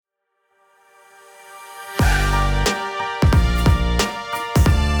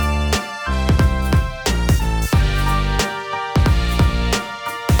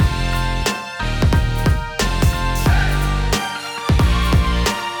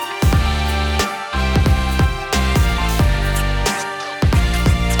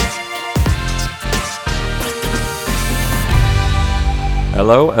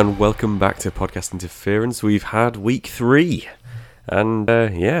Hello and welcome back to Podcast Interference. We've had week 3, and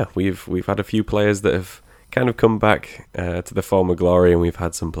we've had a few players that have kind of come back to the former glory, and we've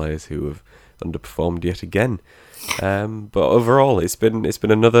had some players who have underperformed yet again. But overall, it's been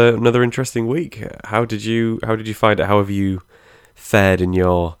another interesting week. How did you find it? How have you fared in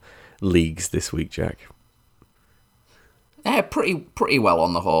your leagues this week, Jack? Pretty well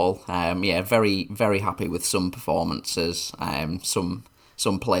on the whole. Very very happy with some performances.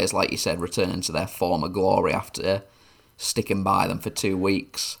 Some players, like you said, returning to their former glory after sticking by them for 2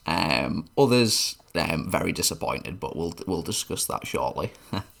 weeks. Others very disappointed, but we'll discuss that shortly.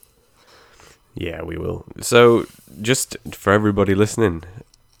 Yeah, we will. So, just for everybody listening,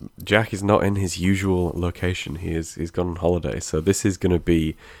 Jack is not in his usual location. He's gone on holiday. So this is going to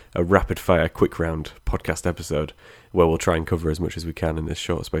be a rapid-fire, quick-round podcast episode where we'll try and cover as much as we can in this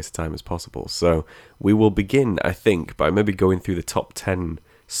short space of time as possible. So we will begin, I think, by maybe going through the top 10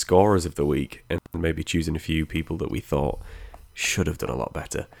 scorers of the week and maybe choosing a few people that we thought should have done a lot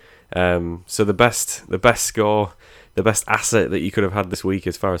better. So the best score, the best asset that you could have had this week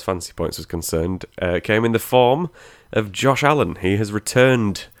as far as fantasy points was concerned, came in the form of Josh Allen. He has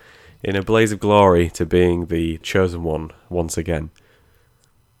returned in a blaze of glory to being the chosen one once again.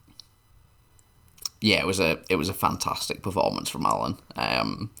 Yeah, it was a fantastic performance from Allen.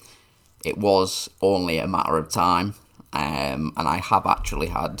 It was only a matter of time, and I have actually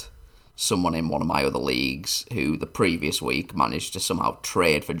had someone in one of my other leagues who the previous week managed to somehow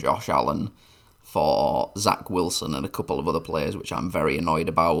trade for Josh Allen for Zach Wilson and a couple of other players, which I'm very annoyed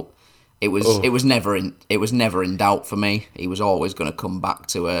about. It was never in doubt for me. He was always going to come back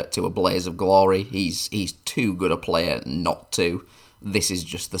to a blaze of glory. He's too good a player not to. This is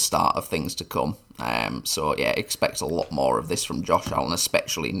just the start of things to come. So yeah, expect a lot more of this from Josh Allen,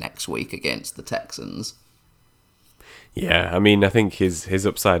 especially next week against the Texans. Yeah, I mean, I think his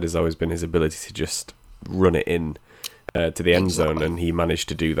upside has always been his ability to just run it in to the end zone, and he managed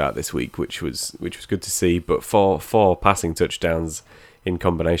to do that this week, which was good to see. But four passing touchdowns in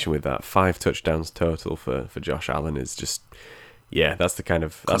combination with that, 5 touchdowns total for Josh Allen is just, yeah, that's the kind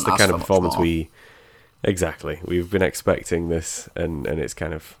of performance we've been expecting this, and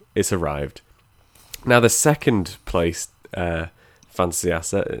it's arrived. Now the second place fantasy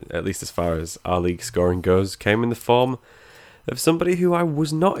asset, at least as far as our league scoring goes, came in the form of somebody who I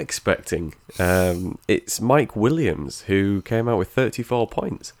was not expecting. It's Mike Williams, who came out with 34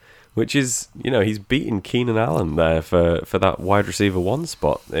 points, which is, he's beaten Keenan Allen there for that wide receiver 1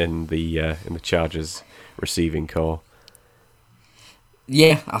 spot in the Chargers receiving core.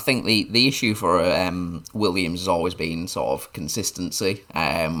 Yeah, I think the issue for Williams has always been sort of consistency,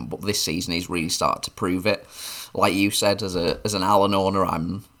 but this season he's really started to prove it. Like you said, as an Allen owner,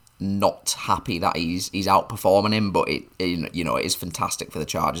 I'm not happy that he's outperforming him, but it is fantastic for the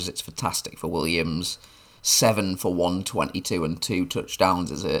Chargers. It's fantastic for Williams. 7 for 122 and 2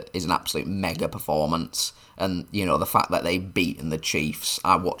 touchdowns is an absolute mega performance. And the fact that they've beaten the Chiefs,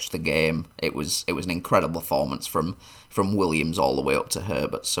 I watched the game. It was an incredible performance from Williams all the way up to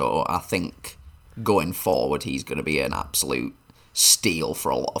Herbert. So I think going forward, he's going to be an absolute steal for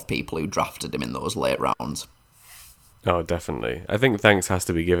a lot of people who drafted him in those late rounds. Oh, definitely. I think thanks has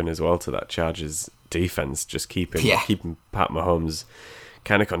to be given as well to that Chargers defense, just keeping Pat Mahomes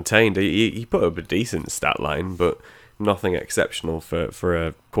kind of contained. He put up a decent stat line, but nothing exceptional for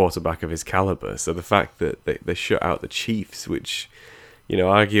a quarterback of his caliber. So the fact that they shut out the Chiefs, which,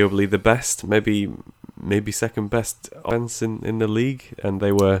 arguably the best, maybe second best offense in the league, and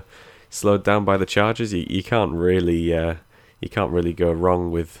they were slowed down by the Chargers. You can't really go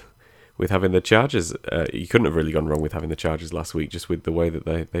wrong with having the Chargers. You couldn't have really gone wrong with having the Chargers last week, just with the way that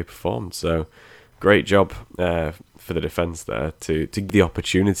they performed. So great job for the defense there to give the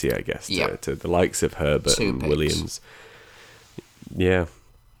opportunity, I guess, to the likes of Herbert and Williams. Yeah,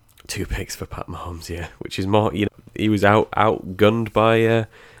 2 picks for Pat Mahomes. Yeah, which is more. He was outgunned by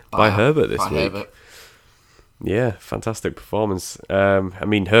Herbert this week. Herbert. Yeah, fantastic performance. I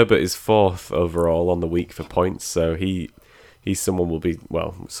mean, Herbert is 4th overall on the week for points, so he's someone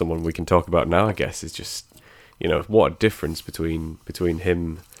we can talk about now. I guess is just what a difference between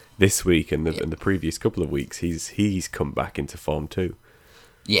him this week and the previous couple of weeks. He's come back into form too.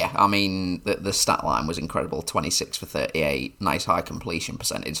 Yeah, I mean, the stat line was incredible. 26 for 38, nice high completion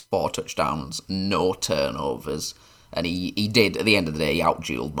percentage, 4 touchdowns, no turnovers. And he did, at the end of the day, he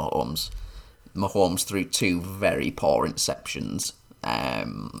out-dueled Mahomes. Mahomes threw 2 very poor interceptions.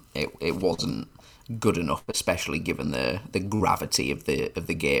 It wasn't good enough, especially given the gravity of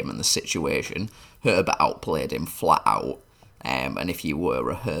the game and the situation. Herbert outplayed him flat out. And if you were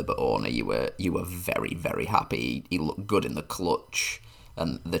a Herbert owner, you were very, very happy. He looked good in the clutch.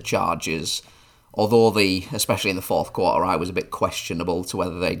 And the Chargers, although especially in the fourth quarter, I was a bit questionable to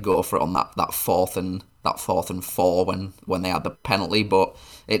whether they'd go for it on that fourth and 4 when they had the penalty, but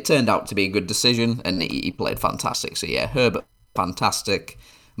it turned out to be a good decision, and he played fantastic. So yeah, Herbert fantastic.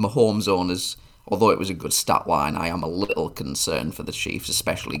 Mahomes owners, although it was a good stat line, I am a little concerned for the Chiefs,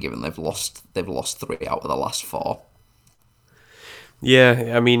 especially given they've lost 3 out of the last 4.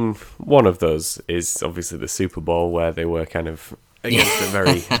 Yeah, I mean, one of those is obviously the Super Bowl, where they were kind of against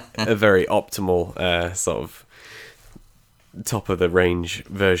a very optimal sort of top of the range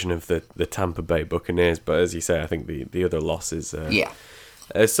version of the Tampa Bay Buccaneers. But as you say, I think the other loss is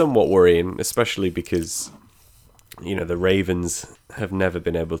somewhat worrying, especially because the Ravens have never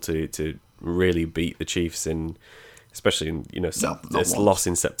been able to really beat the Chiefs especially in this loss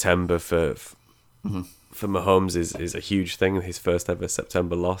in September for Mahomes is a huge thing. His first ever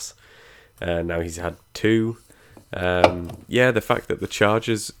September loss. Now he's had 2. The fact that the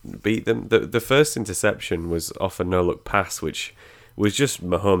Chargers beat them. The first interception was off a no-look pass, which was just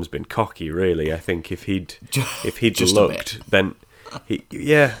Mahomes being cocky, really. I think if he'd looked, then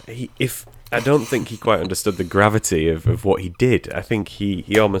I don't think he quite understood the gravity of what he did. I think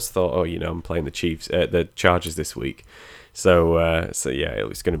he almost thought, I'm playing the Chargers this week. So it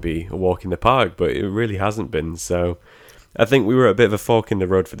was going to be a walk in the park, but it really hasn't been. So I think we were at a bit of a fork in the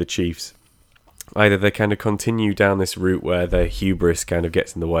road for the Chiefs. Either they kind of continue down this route where their hubris kind of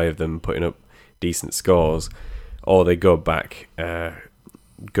gets in the way of them putting up decent scores, or they go back to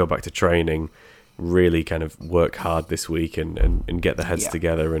training, really kind of work hard this week and get their heads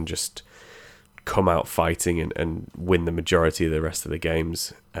together and just come out fighting and win the majority of the rest of the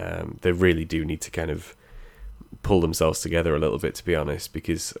games. They really do need to kind of pull themselves together a little bit, to be honest,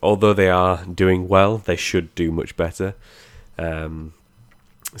 because although they are doing well, they should do much better. We'll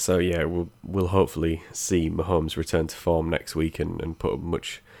hopefully see Mahomes return to form next week and put up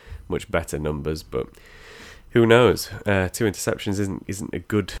much better numbers. But who knows? 2 interceptions isn't a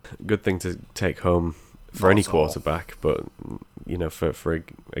good thing to take home for any quarterback. But for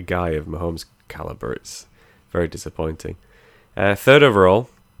a guy of Mahomes' caliber, it's very disappointing. 3rd overall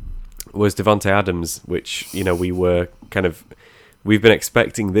was Davante Adams, which we've been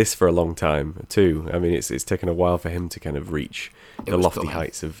expecting this for a long time too. I mean, it's taken a while for him to kind of reach the lofty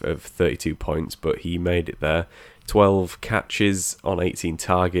heights of 32 points, but he made it there. 12 catches on 18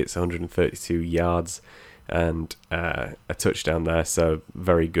 targets, 132 yards, and a touchdown there. So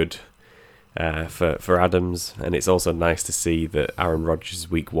very good for Adams. And it's also nice to see that Aaron Rodgers'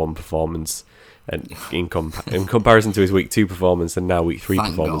 Week 1 performance, and in comparison to his Week 2 performance and now Week 3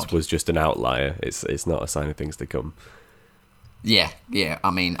 performance, was just an outlier. It's not a sign of things to come. Yeah. I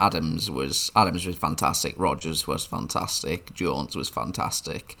mean, Adams was fantastic. Rodgers was fantastic. Jones was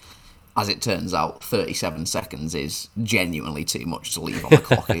fantastic. As it turns out, 37 seconds is genuinely too much to leave on the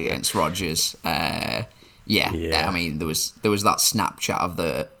clock against Rodgers. I mean, there was that Snapchat of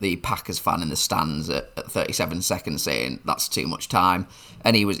the Packers fan in the stands at 37 seconds saying that's too much time,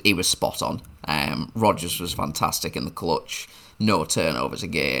 and he was spot on. Rodgers was fantastic in the clutch. No turnovers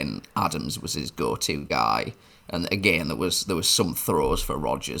again. Adams was his go-to guy. And again, there was some throws for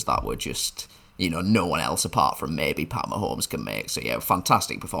Rodgers that were just, no one else apart from maybe Pat Mahomes can make. So yeah,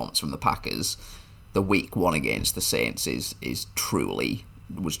 fantastic performance from the Packers. The Week 1 against the Saints was truly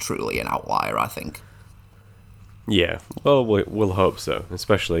an outlier, I think. Yeah, well, we'll hope so,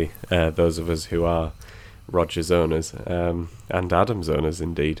 especially those of us who are Rodgers owners and Adams owners,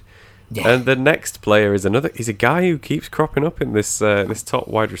 indeed. Yeah. And the next player is he's a guy who keeps cropping up in this top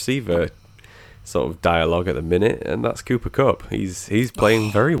wide receiver sort of dialogue at the minute, and that's Cooper Kupp. He's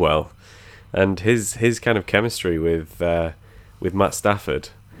playing very well, and his kind of chemistry with Matt Stafford,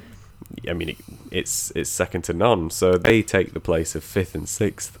 I mean, it's second to none. So they take the place of 5th and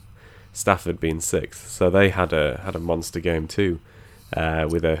 6th, Stafford being 6th. So they had a monster game too,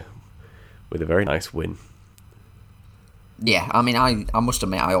 with a very nice win. Yeah, I mean, I must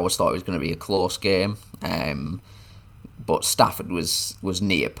admit, I always thought it was going to be a close game. But Stafford was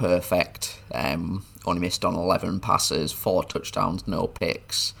near perfect. Only missed on 11 passes, 4 touchdowns, no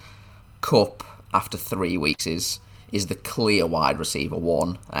picks. Kupp, after 3 weeks, is the clear wide receiver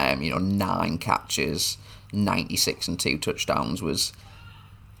 1. 9 catches, 96 and 2 touchdowns was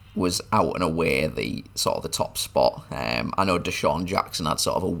out and away the top spot. I know Deshaun Jackson had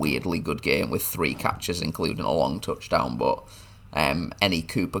sort of a weirdly good game with 3 catches, including a long touchdown. But any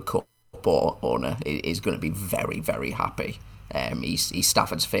Cooper Kupp owner is going to be very, very happy. He's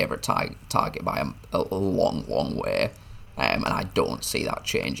Stafford's favourite target by a long, long way, and I don't see that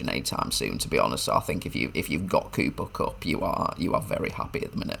changing anytime soon, to be honest. So I think if you've got Cooper Kupp, you are very happy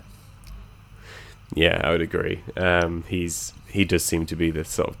at the minute. Yeah, I would agree. He does seem to be the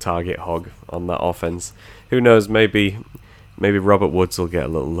sort of target hog on that offense. Who knows? Maybe Robert Woods will get a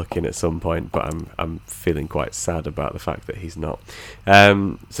little look in at some point, but I'm feeling quite sad about the fact that he's not.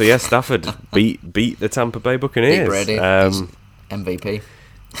 So yeah, Stafford beat the Tampa Bay Buccaneers. Beat Brady, MVP.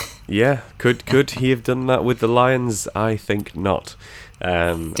 Yeah, could he have done that with the Lions? I think not.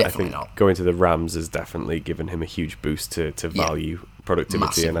 Definitely I think not. Going to the Rams has definitely given him a huge boost to value productivity,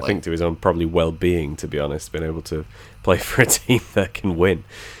 massively. And I think to his own probably well-being, to be honest, being able to play for a team that can win.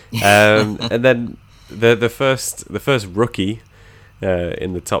 And then the first rookie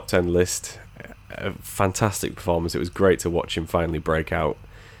in the top 10 list, a fantastic performance. It was great to watch him finally break out.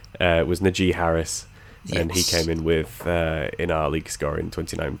 It was Najee Harris. Yes. And he came in with, in our league scoring,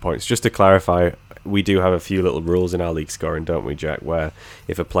 29 points. Just to clarify, we do have a few little rules in our league scoring, don't we, Jack? Where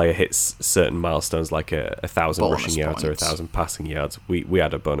if a player hits certain milestones, like 1,000 bonus rushing yards points. or 1,000 passing yards, we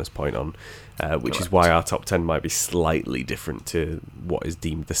add a bonus point on, which is why our top 10 might be slightly different to what is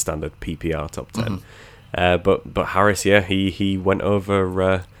deemed the standard PPR top 10. But Harris, yeah, he went over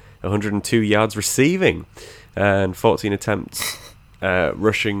 102 yards receiving and 14 attempts.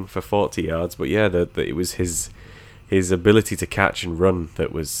 Rushing for 40 yards, but yeah, it was his ability to catch and run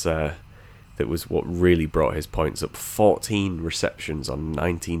that was what really brought his points up. 14 receptions on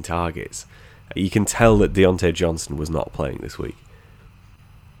 19 targets. You can tell that Deontay Johnson was not playing this week.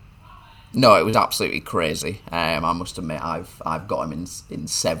 No, it was absolutely crazy. I must admit, I've got him in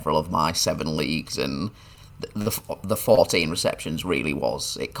several of my 7 leagues, and the 14 receptions really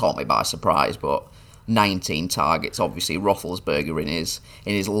it caught me by surprise, but 19 targets. Obviously, Roethlisberger in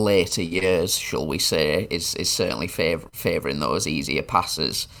his later years, shall we say, is certainly favouring those easier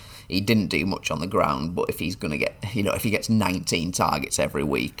passes. He didn't do much on the ground, but if he's going to get, if he gets 19 targets every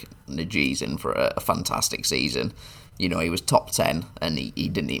week, Najee's in for a fantastic season. He was top 10 and he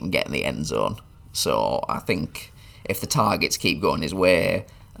didn't even get in the end zone. So I think if the targets keep going his way,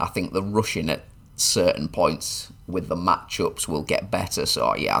 I think the rushing at certain points with the matchups will get better.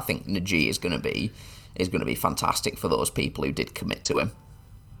 So yeah, I think Najee is going to be fantastic for those people who did commit to him.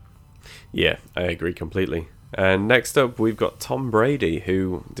 Yeah, I agree completely. And next up, we've got Tom Brady,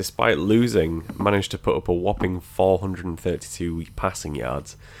 who, despite losing, managed to put up a whopping 432 passing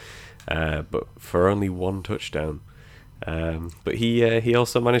yards, but for only 1 touchdown. But he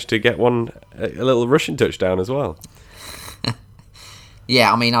also managed to get a little rushing touchdown as well.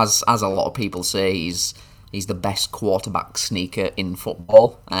 Yeah, I mean, as a lot of people say, he's the best quarterback sneaker in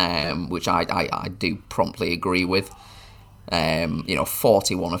football, which I do promptly agree with.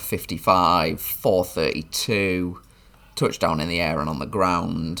 41 of 55, 432, touchdown in the air and on the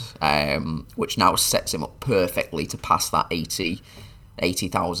ground, which now sets him up perfectly to pass that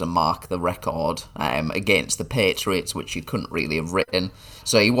 80,000 mark, the record, against the Patriots, which you couldn't really have written.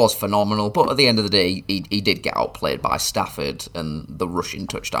 So he was phenomenal, but at the end of the day, he did get outplayed by Stafford, and the rushing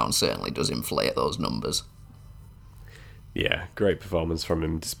touchdown certainly does inflate those numbers. Yeah, great performance from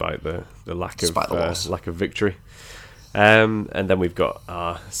him despite the lack of victory. And then we've got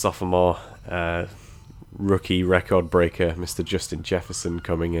our sophomore rookie record breaker, Mr. Justin Jefferson,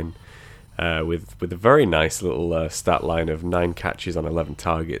 coming in with a very nice little stat line of 9 catches on 11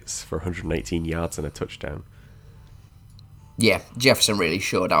 targets for 118 yards and a touchdown. Yeah, Jefferson really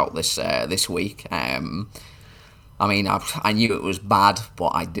showed out this week. I mean, I knew it was bad, but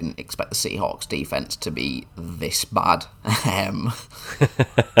I didn't expect the Seahawks defense to be this bad. I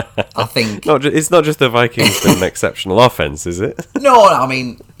think it's not just the Vikings did an exceptional offense, is it? No, I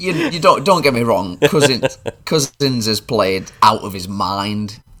mean, you don't get me wrong. Cousins has played out of his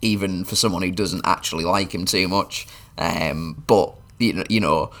mind, even for someone who doesn't actually like him too much. But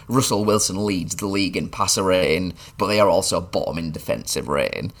Russell Wilson leads the league in passer rating, but they are also bottom in defensive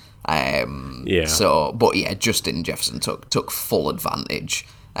rating. Justin Jefferson took full advantage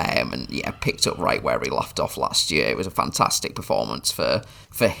and picked up right where he left off last year. It was a fantastic performance for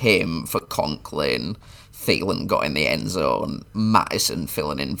him, for Conklin. Thielen got in the end zone. Mattison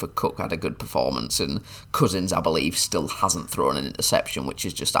filling in for Cook had a good performance, and Cousins, I believe, still hasn't thrown an interception, which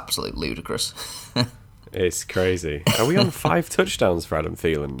is just absolute ludicrous. It's crazy. Are we on 5 touchdowns for Adam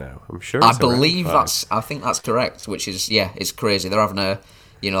Thielen now? I'm sure. I think that's correct. Which is it's crazy. They're having that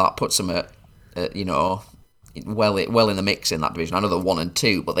puts them at well in the mix in that division. I know they're 1 and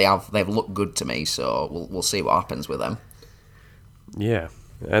 2, but they've looked good to me. So we'll see what happens with them. Yeah,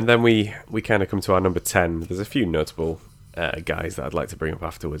 and then we kind of come to our number 10. There's a few notable guys that I'd like to bring up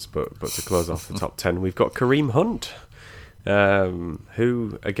afterwards, but to close off the top 10, we've got Kareem Hunt.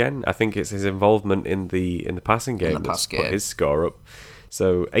 Who again? I think it's his involvement in the passing game that's put his score up.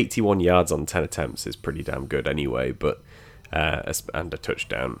 So 81 yards on 10 attempts is pretty damn good anyway. But and a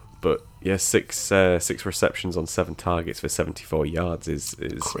touchdown. but yeah, six receptions on 7 targets for 74 yards is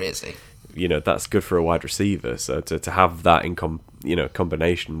crazy. That's good for a wide receiver. So to have that in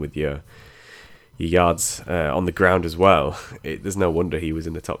combination with your yards on the ground as well, there's no wonder he was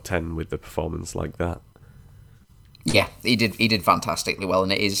in the top 10 with the performance like that. Yeah, he did fantastically well,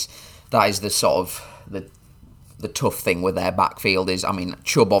 and that is the sort of the tough thing with their backfield is, I mean,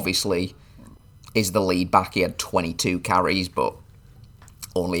 Chubb obviously is the lead back. He had 22 carries, but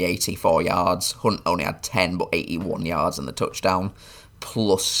only 84 yards. Hunt only had 10, but 81 yards and the touchdown.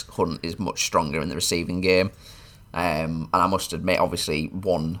 Plus, Hunt is much stronger in the receiving game. And I must admit, obviously,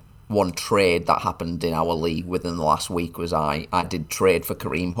 one trade that happened in our league within the last week was I did trade for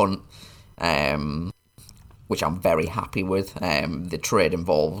Kareem Hunt, which I'm very happy with. The trade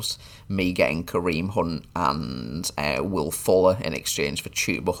involves me getting Kareem Hunt and Will Fuller in exchange for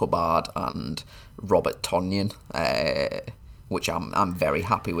Chuba Hubbard and Robert Tonyan, which I'm very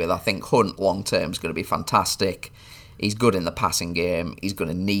happy with. I think Hunt long term is going to be fantastic. He's good in the passing game. He's going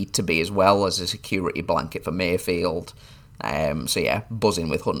to need to be as well as a security blanket for Mayfield. So yeah, buzzing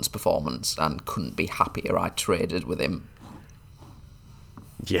with Hunt's performance and couldn't be happier I traded with him.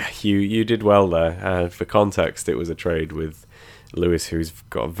 Yeah, you did well there. For context, it was a trade with Lewis, who's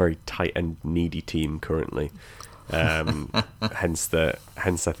got a very tight and needy team currently. Hence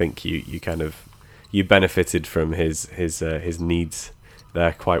I think you benefited from his needs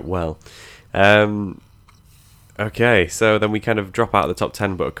there quite well. Okay, so then we kind of drop out of the top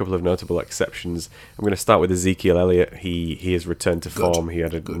 10, but a couple of notable exceptions. I'm going to start with Ezekiel Elliott. He has returned to form. He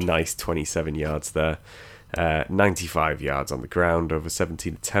had a nice 27 yards there. 95 yards on the ground over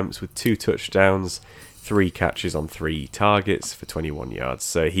 17 attempts with 2 touchdowns, 3 catches on 3 targets for 21 yards.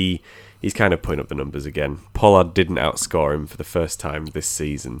 So he's kind of putting up the numbers again. Pollard didn't outscore him for the first time this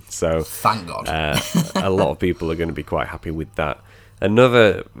season. So thank God. A lot of people are going to be quite happy with that.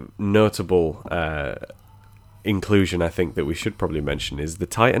 Another notable inclusion I think that we should probably mention is the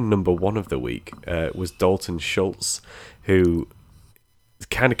tight end number 1 of the week was Dalton Schultz, who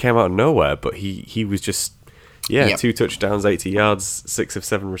kind of came out of nowhere, but he was just... Yep. 2 touchdowns, 80 yards, 6 of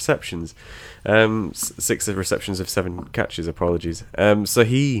 7 receptions. 6 of receptions of 7 catches, apologies. So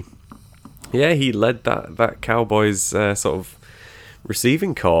he led that Cowboys sort of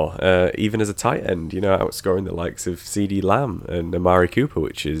receiving core, even as a tight end, outscoring the likes of CeeDee Lamb and Amari Cooper,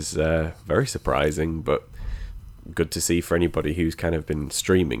 which is very surprising, but good to see for anybody who's kind of been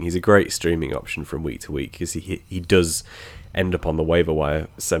streaming. He's a great streaming option from week to week because he does end up on the waiver wire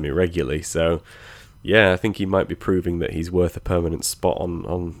semi-regularly, so... Yeah, I think he might be proving that he's worth a permanent spot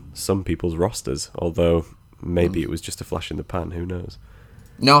on some people's rosters, although maybe it was just a flash in the pan, who knows?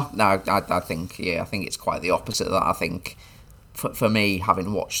 No, I think it's quite the opposite of that. I think for me,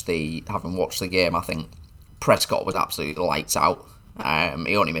 having watched the game, I think Prescott was absolutely lights out.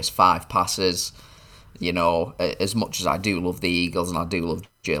 He only missed 5 passes. As much as I do love the Eagles and I do love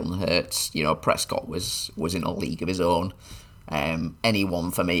Jalen Hurts, Prescott was in a league of his own.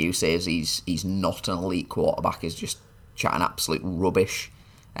 Anyone for me who says he's not an elite quarterback is just chatting absolute rubbish.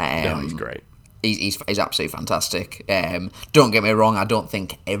 No, he's great. He's absolutely fantastic. Don't get me wrong, I don't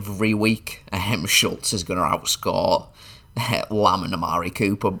think every week Schultz is going to outscore Lamb and Amari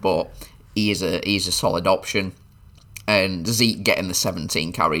Cooper, but he's a solid option. And Zeke getting the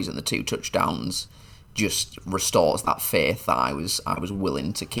 17 carries and the 2 touchdowns just restores that faith that I was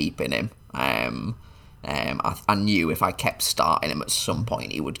willing to keep in him. I knew if I kept starting him at some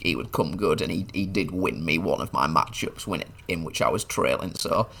point he would come good, and he did win me one of my matchups in which I was trailing.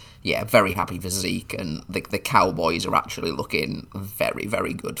 So yeah, very happy for Zeke, and the Cowboys are actually looking very,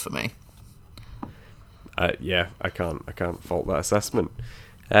 very good for me. Yeah, I can't fault that assessment.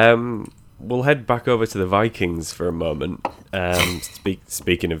 We'll head back over to the Vikings for a moment.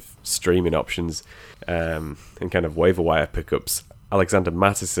 Speaking of streaming options and kind of waiver wire pickups, Alexander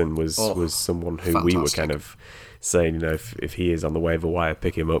Mattison was someone who fantastic. We were kind of saying, if he is on the waiver wire,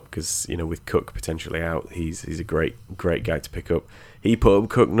 pick him up because with Cook potentially out, he's a great guy to pick up. He put up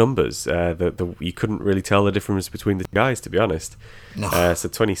Cook numbers. You couldn't really tell the difference between the guys, to be honest. No. So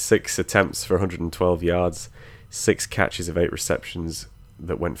 26 attempts for 112 yards, 6 catches of 8 receptions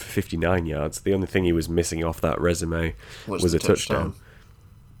that went for 59 yards. The only thing he was missing off that resume was a touchdown.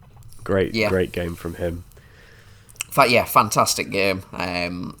 Great game from him. Fantastic game.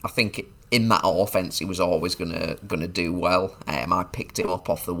 I think in that offense he was always gonna do well. I picked him up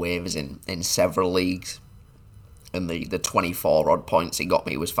off the waivers in several leagues, and the 24 odd points he got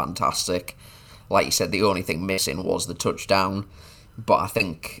me was fantastic. Like you said, the only thing missing was the touchdown, but I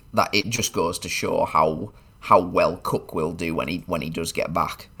think that it just goes to show how well Cook will do when he does get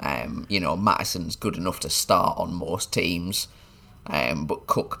back. Mattison's good enough to start on most teams. but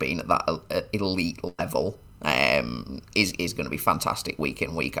Cook being at that elite level is going to be fantastic week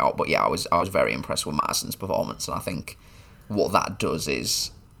in, week out. But yeah, I was very impressed with Maddison's performance, and I think what that does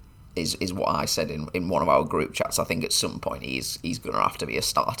is what I said in one of our group chats. I think at some point he's going to have to be a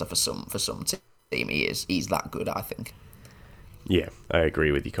starter for some team. He's that good, I think. Yeah, I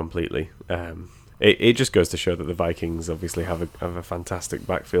agree with you completely. It just goes to show that the Vikings obviously have a fantastic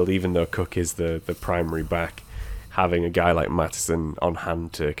backfield, even though Cook is the primary back. Having a guy like Mattison on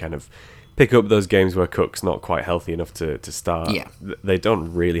hand to kind of pick up those games where Cook's not quite healthy enough to start, they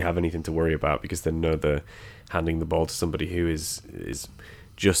don't really have anything to worry about because they know they're handing the ball to somebody who is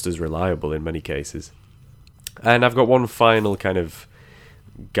just as reliable in many cases. And I've got one final kind of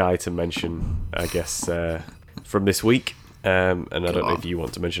guy to mention, I guess, from this week. And I don't know if you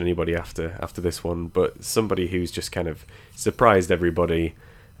want to mention anybody after this one, but somebody who's just kind of surprised everybody,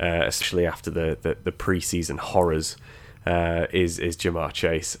 especially after the preseason horrors, is Ja'Marr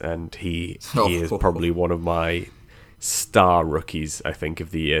Chase, and he is probably one of my star rookies, I think,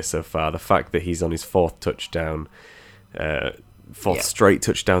 of the year so far. The fact that he's on his fourth straight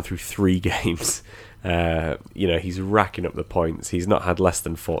touchdown through 3 games. He's racking up the points. He's not had less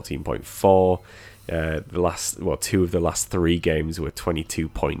than 14.4. Two of the last 3 games were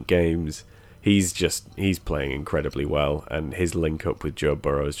 22-point games. He's playing incredibly well, and his link up with Joe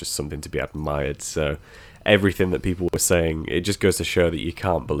Burrow is just something to be admired. So everything that people were saying, it just goes to show that you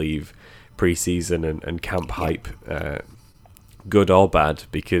can't believe preseason and camp hype, good or bad,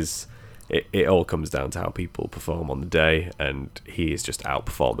 because it all comes down to how people perform on the day, and he is just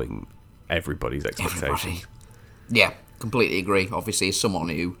outperforming everybody's expectations. Yeah, completely agree. Obviously, as someone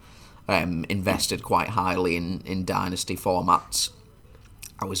who invested quite highly in dynasty formats,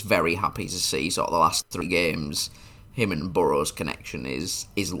 I was very happy to see sort of the last 3 games, him and Burrow's connection is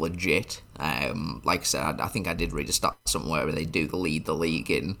legit. Like I said, I think I did read a stat somewhere where they do lead the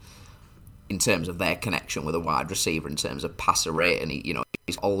league in terms of their connection with a wide receiver in terms of passer rate, and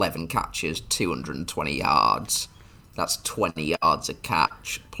he's 11 catches, 220 yards. That's 20 yards a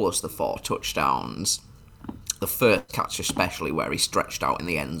catch plus the 4 touchdowns. The first catch, especially where he stretched out in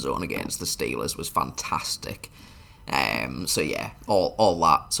the end zone against the Steelers, was fantastic. So yeah, all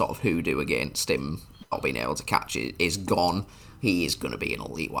that sort of hoodoo against him not being able to catch it is gone. He is going to be an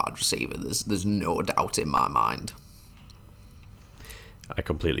elite wide receiver. There's no doubt in my mind. I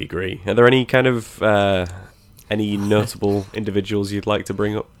completely agree. Are there any kind of any notable individuals you'd like to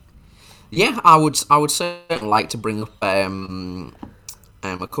bring up? Yeah, I would certainly like to bring up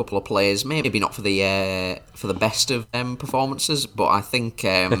a couple of players. Maybe not for the best of performances, but I think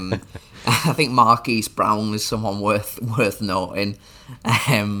I think Marquise Brown is someone worth noting.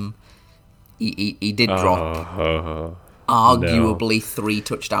 He did drop arguably 3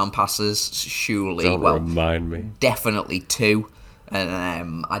 touchdown passes. Surely, don't remind me. Definitely 2.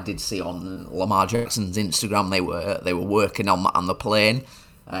 And I did see on Lamar Jackson's Instagram they were working on the plane.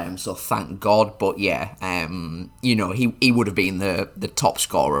 So thank God. But yeah, he would have been the top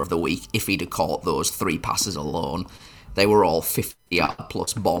scorer of the week if he'd have caught those 3 passes alone. They were all 50-yard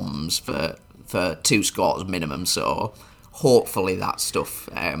plus bombs for 2 scores minimum. So hopefully that stuff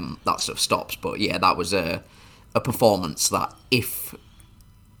stops. But yeah, that was a performance that if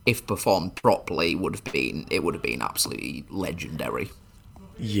performed properly would have been absolutely legendary.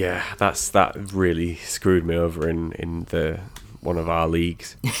 Yeah, that really screwed me over in one of our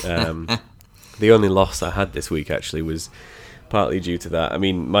leagues. The only loss I had this week actually was partly due to that. I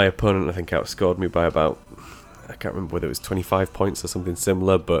mean, my opponent I think outscored me by about, I can't remember whether it was 25 points or something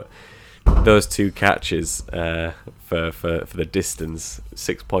similar, but those 2 catches for the distance,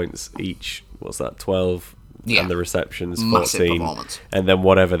 6 points each. What's that? 12. Yeah. And the receptions, 14, and then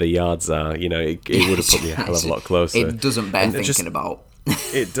whatever the yards are, it would have put me a hell of a lot closer. It doesn't bear thinking about.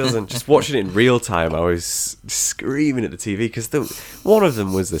 It doesn't. Just watching it in real time, I was screaming at the TV because one of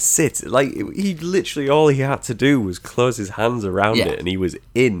them was a sit. Like, he literally, all he had to do was close his hands around it, and he was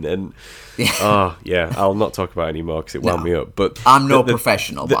in. And I'll not talk about it anymore because it wound me up. But I'm no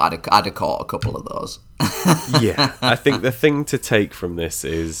professional, but I'd have caught a couple of those. Yeah, I think the thing to take from this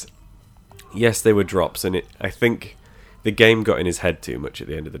is, yes, they were drops, and I think the game got in his head too much at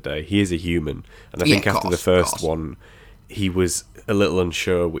the end of the day. He is a human, and I think after the first one, he was a little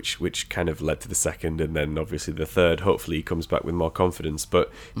unsure, which kind of led to the second, and then obviously the third. Hopefully he comes back with more confidence.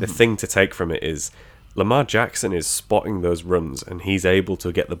 But the thing to take from it is Lamar Jackson is spotting those runs, and he's able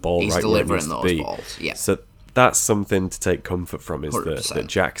to get the ball right where it needs to be. Balls. Yeah. So that's something to take comfort from, is that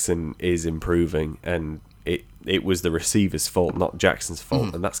Jackson is improving, and it was the receiver's fault, not Jackson's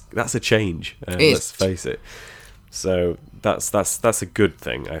fault, and that's a change. Let's face it. So that's a good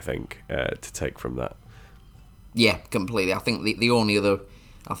thing, I think, to take from that. Yeah, completely. I think the only other,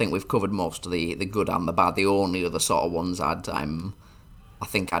 I think we've covered most of the good and the bad. The only other sort of ones I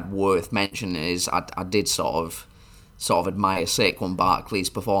think I'd worth mentioning is I did sort of admire Saquon Barkley's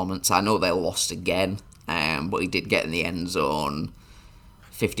performance. I know they lost again, but he did get in the end zone,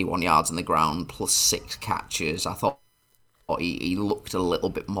 51 yards on the ground plus 6 catches. I thought he looked a little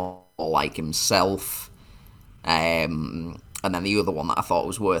bit more like himself. And then the other one that I thought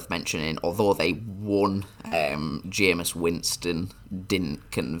was worth mentioning, although they won, Jameis Winston didn't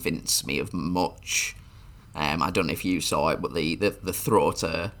convince me of much. I don't know if you saw it, but the throw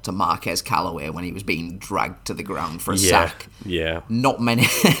to Marquez Callaway when he was being dragged to the ground for a sack. Yeah. Not many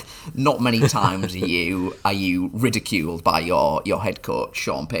times are you ridiculed by your head coach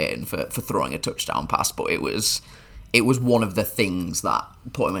Sean Payton for throwing a touchdown pass, but it was one of the things that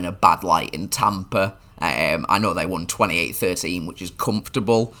put him in a bad light in Tampa. I know they won 28-13, which is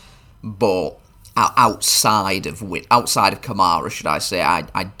comfortable, but outside of Kamara, should I say,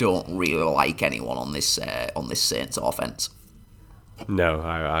 I don't really like anyone on this Saints offense. No,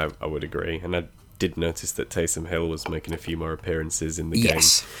 I would agree, and I did notice that Taysom Hill was making a few more appearances in the game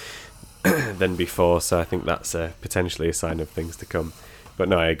than before, so I think that's potentially a sign of things to come. But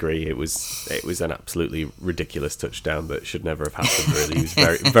no, I agree. It was an absolutely ridiculous touchdown that should never have happened. Really, he was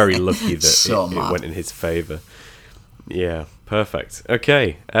very very lucky that it went in his favour. Yeah, perfect.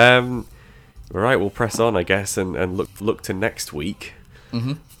 Okay, right. We'll press on, I guess, and look to next week,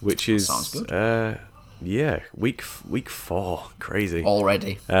 which is sounds good. week 4. Crazy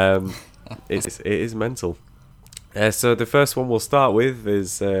already. It is mental. So the first one we'll start with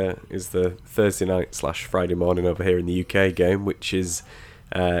is the Thursday night / Friday morning over here in the UK game, which is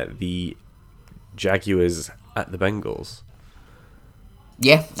the Jaguars at the Bengals.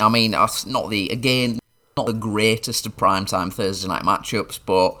 Yeah, I mean, not the greatest of primetime Thursday night matchups,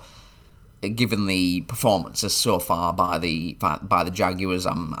 but given the performances so far by the Jaguars,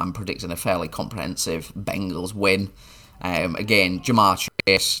 I'm predicting a fairly comprehensive Bengals win. Again, Ja'Marr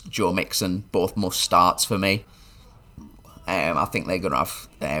Chase, Joe Mixon, both must starts for me. I think they're going to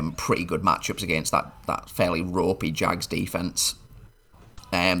have pretty good matchups against that fairly ropey Jags defense.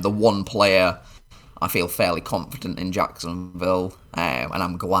 The one player I feel fairly confident in Jacksonville, and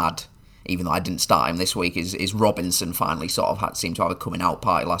I'm glad, even though I didn't start him this week, is Robinson finally sort of seemed to have a coming out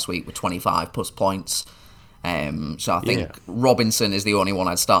party last week with 25 plus points. So I think Robinson is the only one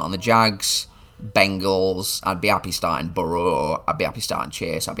I'd start on the Jags. Bengals, I'd be happy starting Burrow, I'd be happy starting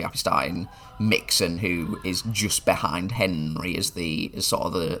Chase, I'd be happy starting Mixon, who is just behind Henry as sort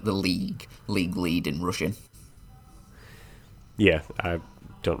of the league lead in rushing. Yeah, I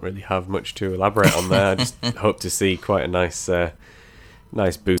don't really have much to elaborate on there. I just hope to see quite a nice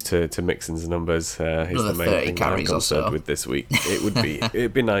boost to Mixon's numbers. He's the main thing I'm concerned with this week.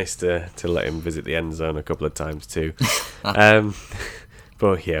 It'd be nice to let him visit the end zone a couple of times too.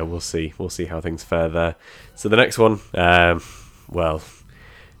 But yeah, we'll see how things fare there. So the next one, well,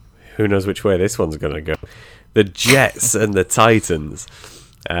 who knows which way this one's going to go. The Jets and the Titans.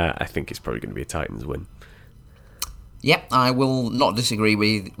 I think it's probably going to be a Titans win. Yep, I will not disagree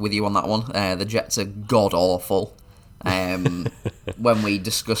with you on that one. The Jets are god-awful. When we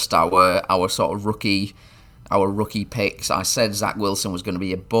discussed our sort of rookie picks, I said Zach Wilson was going to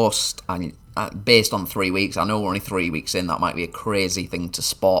be a bust. And based on 3 weeks, I know we're only 3 weeks in, that might be a crazy thing to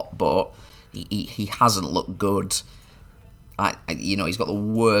spot, but he hasn't looked good. He's got the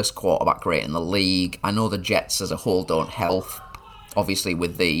worst quarterback rate in the league. I know the Jets as a whole don't help, obviously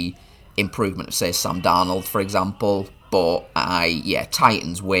with the improvement of, say, Sam Darnold, for example. But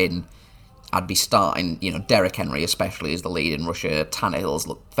Titans win. I'd be starting, Derrick Henry especially as the leading rusher. Tannehill's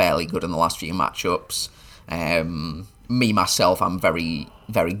looked fairly good in the last few matchups. Me, myself, I'm very,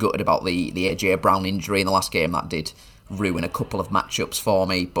 very gutted about the AJ Brown injury in the last game. That did ruin a couple of matchups for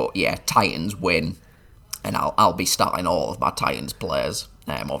me. But yeah, Titans win. And I'll be starting all of my Titans players.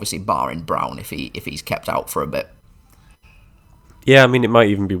 Obviously barring Brown if he's kept out for a bit. Yeah, I mean, it might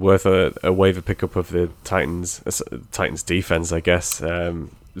even be worth a waiver pickup of the Titans defense, I guess.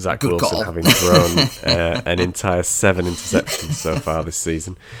 Zach Good Wilson call. having thrown an entire 7 interceptions so far this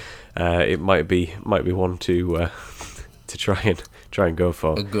season. It might be one to try and go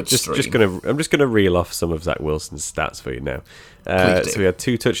for. A good stream. I'm just gonna reel off some of Zach Wilson's stats for you now. Please do. So he had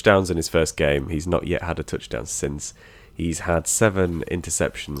 2 touchdowns in his first game. He's not yet had a touchdown since. He's had 7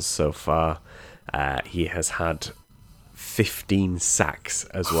 interceptions so far. He has had 15 sacks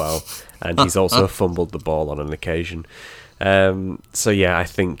as well, and he's also fumbled the ball on an occasion. So yeah, I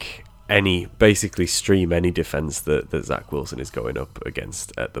think basically stream any defense that Zach Wilson is going up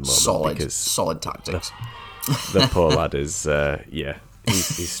against at the moment. Solid tactics. The poor lad is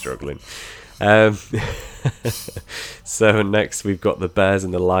he's struggling. Um, so next we've got the Bears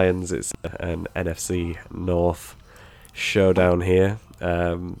and the Lions. It's an NFC North showdown here.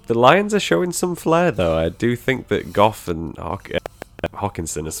 The Lions are showing some flair, though. I do think that Goff and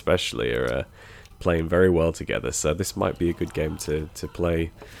Hockenson especially are playing very well together. So this might be a good game to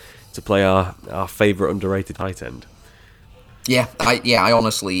play our favourite underrated tight end. I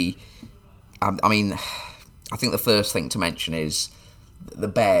honestly, I mean, I think the first thing to mention is the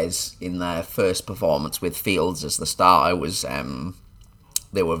Bears in their first performance with Fields as the starter was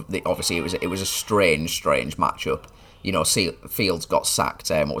obviously it was a strange matchup. You know, Fields got sacked.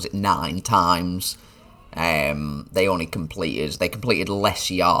 9 times? They completed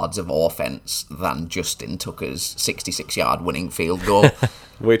less yards of offense than Justin Tucker's 66-yard winning field goal,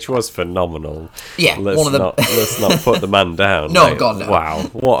 which was phenomenal. Yeah, let's not put the man down. No, God, no. Wow,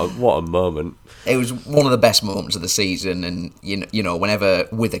 what a moment! It was one of the best moments of the season, and you know, whenever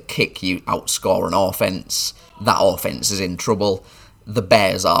with a kick you outscore an offense, that offense is in trouble. The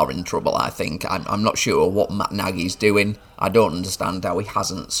Bears are in trouble, I think. I'm not sure what Matt Nagy's doing. I don't understand how he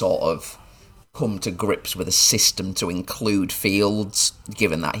hasn't sort of come to grips with a system to include Fields,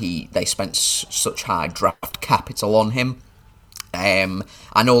 given that they spent such high draft capital on him. I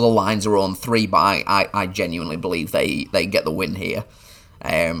know the lines are on 3, but I genuinely believe they get the win here.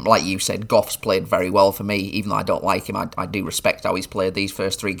 Like you said, Goff's played very well for me. Even though I don't like him, I do respect how he's played these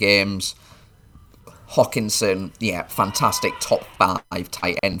first 3 games. Hockenson, fantastic top 5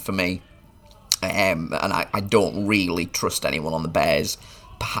 tight end for me. And I don't really trust anyone on the Bears,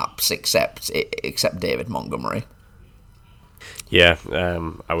 perhaps except David Montgomery. Yeah,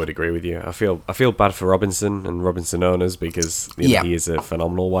 I would agree with you. I feel bad for Robinson and Robinson owners because he is a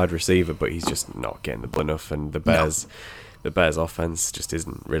phenomenal wide receiver, but he's just not getting the ball enough, and the Bears offense just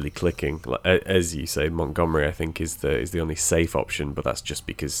isn't really clicking. As you say, Montgomery I think is the only safe option, but that's just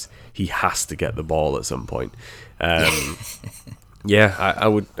because he has to get the ball at some point. I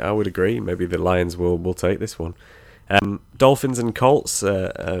would agree. Maybe the Lions will take this one. Dolphins and Colts,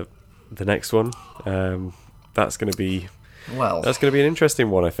 the next one. That's going to be an interesting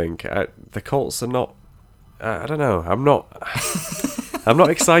one. I think the Colts are not. I don't know. I'm not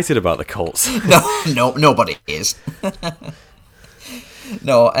excited about the Colts. No, nobody is.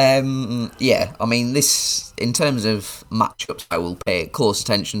 No, I mean, this, in terms of matchups I will pay close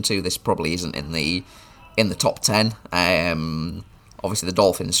attention to, this probably isn't in the top 10. Obviously the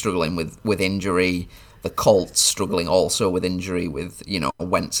Dolphins struggling with injury, the Colts struggling also with injury with,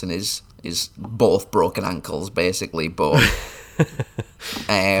 Wentz and his both broken ankles basically, but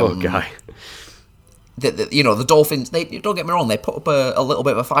poor guy. The Dolphins, don't get me wrong, they put up a little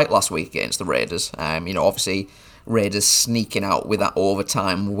bit of a fight last week against the Raiders. Obviously Raiders sneaking out with that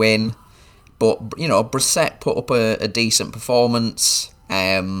overtime win, but Brissett put up a decent performance.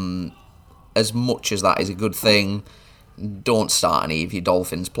 As much as that is a good thing, don't start any of your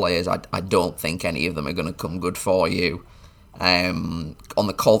Dolphins players. I don't think any of them are going to come good for you. On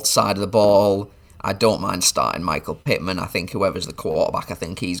the Colts side of the ball, I don't mind starting Michael Pittman. I think whoever's the quarterback, I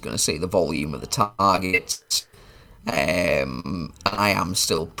think he's going to see the volume of the targets. I am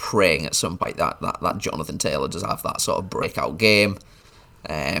still praying at some point that Jonathan Taylor does have that sort of breakout game.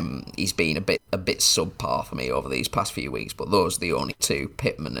 He's been a bit subpar for me over these past few weeks, but those are the only 2,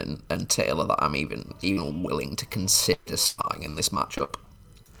 Pittman and Taylor, that I'm even willing to consider starting in this matchup.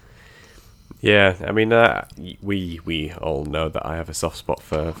 Yeah, I mean, we all know that I have a soft spot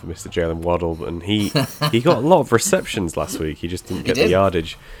for Mr. Jalen Waddle, and he got a lot of receptions last week. He just didn't get the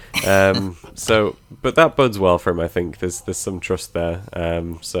yardage. But that bodes well for him. I think there's some trust there.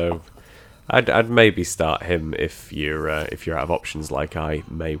 So I'd maybe start him if you're out of options, like I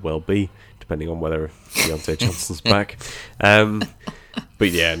may well be, depending on whether Deontay Johnson's back. But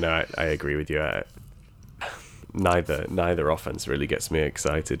yeah, no, I agree with you. Neither offense really gets me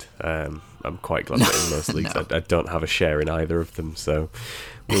excited. I'm quite glad that in most leagues I don't have a share in either of them, so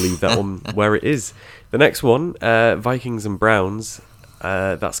we'll leave that one where it is. The next one, Vikings and Browns.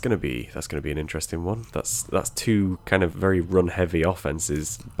 That's gonna be an interesting one. That's 2 kind of very run heavy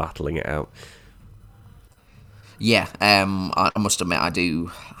offenses battling it out. Yeah, I must admit I do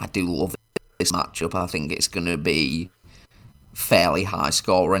love this matchup. I think it's gonna be fairly high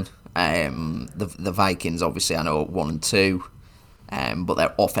scoring. The Vikings, obviously, I know 1-2, but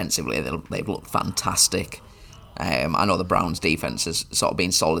they're offensively they've looked fantastic. I know the Browns' defense has sort of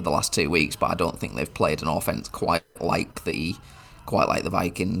been solid the last 2 weeks, but I don't think they've played an offense quite like the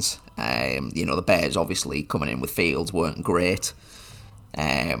Vikings. The Bears obviously coming in with Fields weren't great.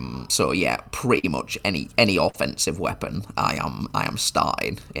 So yeah, pretty much any offensive weapon I am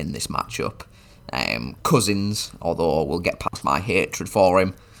starting in this matchup. Cousins, although we'll get past my hatred for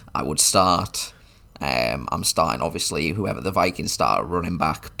him, I would start. I'm starting, obviously, whoever the Vikings start running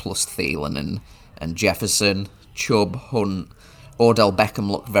back, plus Thielen and Jefferson, Chubb, Hunt. Odell Beckham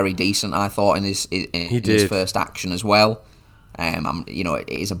looked very decent, I thought, in his first action as well. It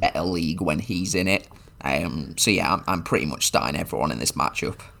is a better league when he's in it. So yeah, I'm pretty much starting everyone in this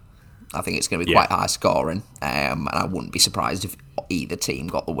matchup. I think it's going to be quite high scoring, and I wouldn't be surprised if either team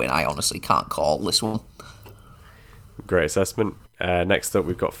got the win. I honestly can't call this one. Great assessment. Next up,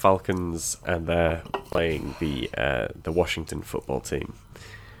 we've got Falcons, and they're playing the Washington football team.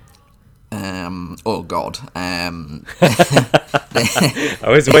 Oh God. I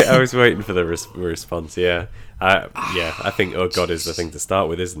was waiting for the response. Yeah, I think oh God is the thing to start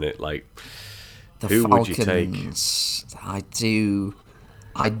with, isn't it? Like, who would you take?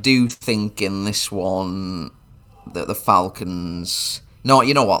 I do think in this one that the Falcons. No,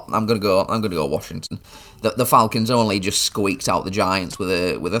 you know what? I'm gonna go Washington. The Falcons only just squeaked out the Giants with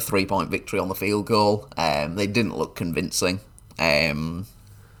a 3-point victory on the field goal. They didn't look convincing,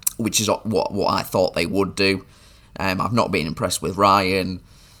 which is what I thought they would do. I've not been impressed with Ryan.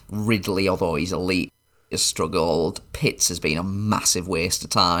 Ridley, although he's elite, has struggled. Pitts has been a massive waste of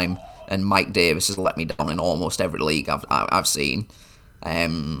time, and Mike Davis has let me down in almost every league I've seen.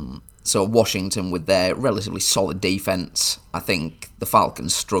 So Washington, with their relatively solid defense, I think the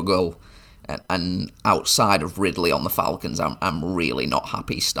Falcons struggle. And outside of Ridley on the Falcons, I'm really not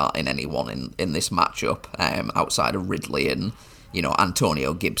happy starting anyone in this matchup. Outside of Ridley and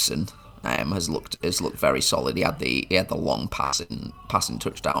Antonio Gibson has looked very solid. He had the long passing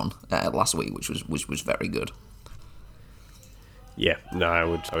touchdown last week, which was very good. Yeah, no, I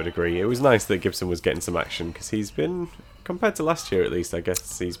would agree. It was nice that Gibson was getting some action because he's been, compared to last year at least, I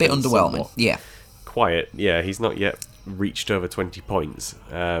guess he's been been underwhelming. Yeah, quiet. Yeah, he's not yet reached over 20 points,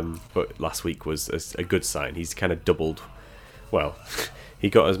 but last week was a good sign. He's kind of doubled. Well, he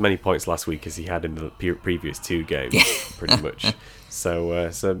got as many points last week as he had in the previous 2 games, pretty much. So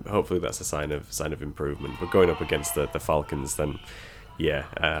hopefully that's a sign of improvement. But going up against the Falcons, then yeah,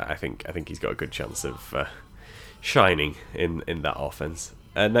 I think he's got a good chance of shining in that offense.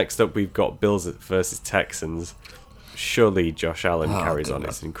 Next up, we've got Bills versus Texans. Surely Josh Allen carries on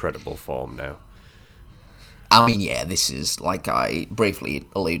his incredible form now. I mean, yeah, this is, like I briefly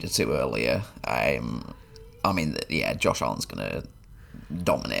alluded to earlier, Josh Allen's going to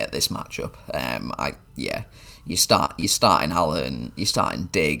dominate this matchup. You're starting Allen, you're starting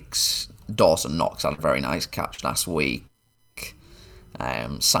Diggs, Dawson Knox had a very nice catch last week,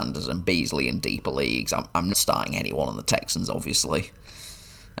 Sanders and Beasley in deeper leagues. I'm not starting anyone on the Texans, obviously.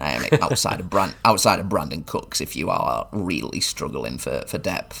 Outside of Brandon Cooks, if you are really struggling for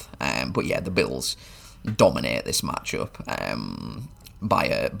depth. But yeah, the Bills dominate this matchup by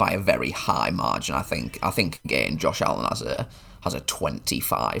a very high margin. I think again Josh Allen has a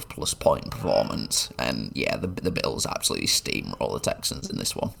 25 plus point performance, and yeah, the Bills absolutely steamroll the Texans in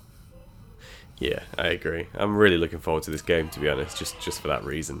this one. Yeah, I agree. I'm really looking forward to this game, to be honest. Just for that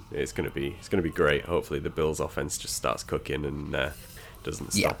reason, it's gonna be great. Hopefully, the Bills' offense just starts cooking and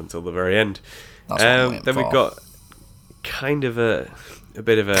doesn't stop until the very end. Then we've got kind of a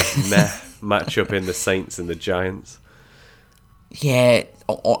bit of a meh matchup in the Saints and the Giants. Yeah,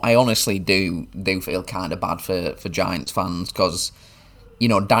 I honestly do feel kind of bad for Giants fans because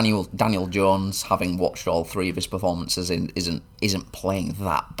Daniel Jones, having watched all 3 of his performances, isn't playing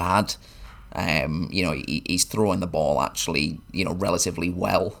that bad. He's throwing the ball actually relatively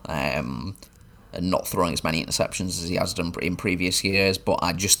well, and not throwing as many interceptions as he has done in previous years. But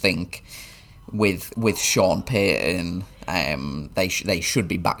I just think with Sean Payton, they should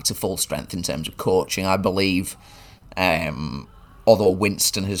be back to full strength in terms of coaching, I believe. Although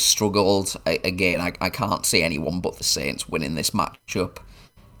Winston has struggled, again, I can't see anyone but the Saints winning this matchup.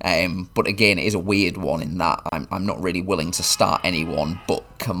 But again, it is a weird one in that I'm not really willing to start anyone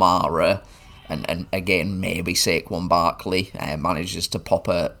but Kamara, and again maybe Saquon Barkley manages to pop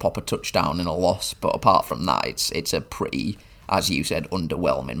a touchdown in a loss. But apart from that, it's a pretty, as you said,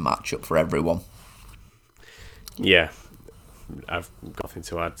 underwhelming matchup for everyone. Yeah. I've got nothing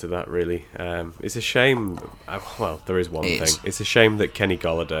to add to that, really. It's a shame. Well, there is one thing. It's a shame that Kenny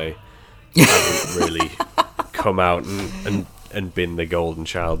Golladay hasn't really come out and been the golden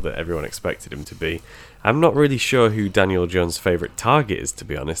child that everyone expected him to be. I'm not really sure who Daniel Jones' favourite target is, to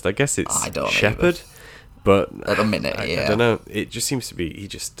be honest. I guess it's Shepard, but at the minute, I don't know. It just seems to be he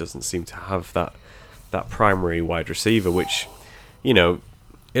just doesn't seem to have that primary wide receiver, which, in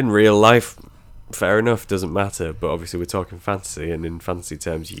real life, fair enough, doesn't matter, but obviously we're talking fantasy, and in fantasy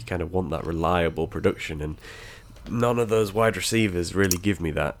terms you kind of want that reliable production, and none of those wide receivers really give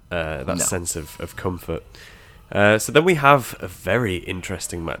me that sense of comfort. So then we have a very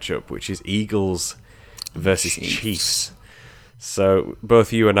interesting matchup, which is Eagles versus Chiefs. So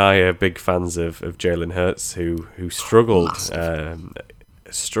both you and I are big fans of Jalen Hurts, who struggled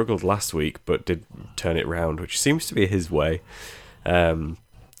last week, but did turn it round, which seems to be his way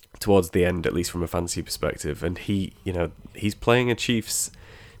towards the end, at least from a fantasy perspective. And he's playing a Chiefs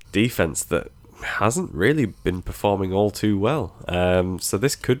defense that hasn't really been performing all too well. So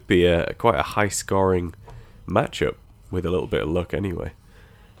this could be quite a high scoring matchup with a little bit of luck anyway.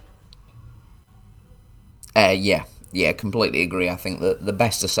 Yeah, completely agree. I think that the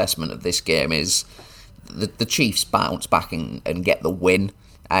best assessment of this game is the Chiefs bounce back and get the win.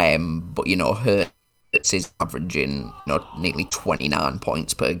 But Hurts is averaging nearly 29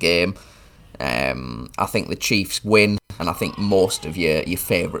 points per game. I think the Chiefs win, and I think most of your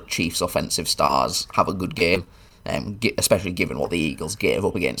favourite Chiefs offensive stars have a good game, especially given what the Eagles gave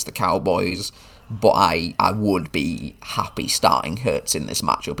up against the Cowboys. But I would be happy starting Hurts in this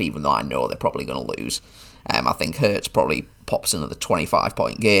matchup, even though I know they're probably going to lose. I think Hurts probably pops another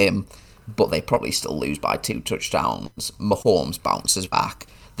 25-point game, but they probably still lose by 2 touchdowns. Mahomes bounces back.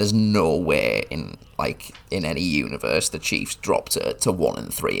 There's no way in any universe the Chiefs drop to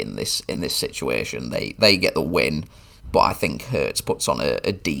 1-3 in this situation. They get the win, but I think Hurts puts on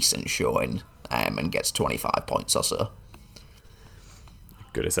a decent showing and gets 25 points or so.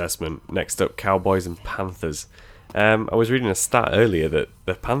 Good assessment. Next up, Cowboys and Panthers. I was reading a stat earlier that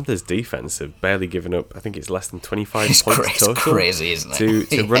the Panthers' defense have barely given up, I think it's less than 25 points total. It's crazy, isn't it?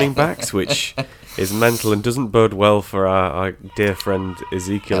 To running backs, which is mental and doesn't bode well for our dear friend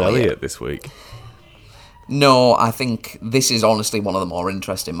Ezekiel Elliott this week. No, I think this is honestly one of the more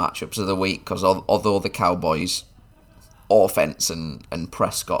interesting matchups of the week, because although the Cowboys' offense and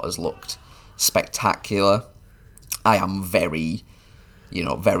Prescott has looked spectacular, I am very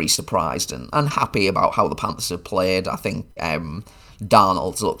surprised and happy about how the Panthers have played. I think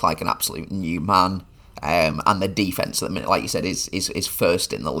Darnold's looked like an absolute new man, and the defense at the minute, like you said, is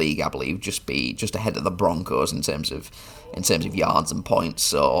first in the league, I believe, just ahead of the Broncos in terms of yards and points.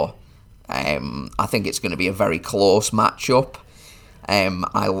 So I think it's going to be a very close matchup.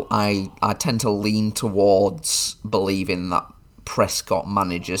 I tend to lean towards believing that Prescott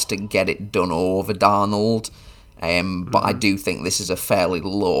manages to get it done over Darnold. But I do think this is a fairly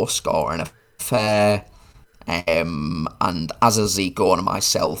low scoring affair. And as a Zeke owner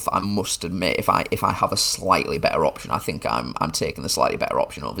myself, I must admit, if I have a slightly better option, I think I'm taking the slightly better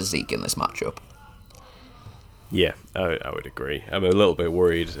option over Zeke in this matchup. Yeah, I would agree. I'm a little bit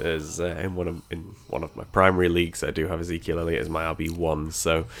worried as in one of my primary leagues, I do have Ezekiel Elliott as my RB1,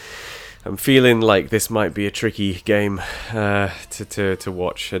 so I'm feeling like this might be a tricky game to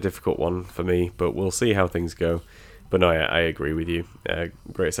watch, a difficult one for me, but we'll see how things go. But no, I agree with you.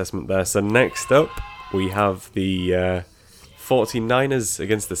 Great assessment there. So next up, we have the 49ers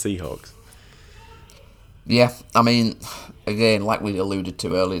against the Seahawks. Yeah, I mean, again, like we alluded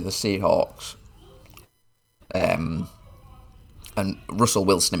to earlier, the Seahawks, and Russell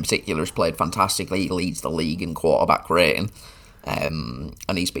Wilson in particular has played fantastically. He leads the league in quarterback rating. And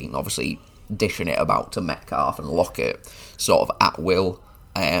he's been obviously dishing it about to Metcalf and Lockett sort of at will.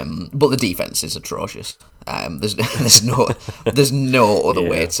 But the defense is atrocious. There's no other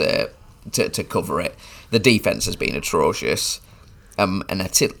way to cover it. The defense has been atrocious. And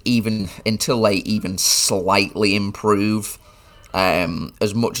until they even slightly improve,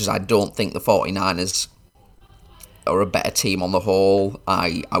 as much as I don't think the 49ers are a better team on the whole,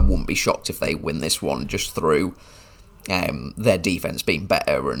 I wouldn't be shocked if they win this one just through their defense being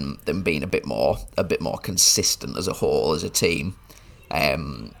better and them being a bit more consistent as a whole as a team.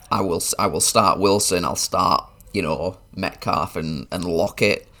 I will start Wilson. I'll start Metcalf and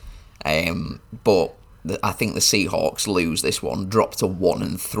Lockett. But I think the Seahawks lose this one, drop to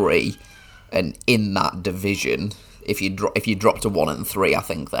 1-3, and in that division, if you drop to 1-3, I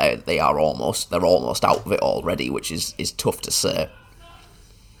think they're almost out of it already, which is tough to say.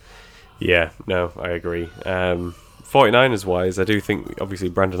 Yeah, no, I agree. 49ers wise, I do think obviously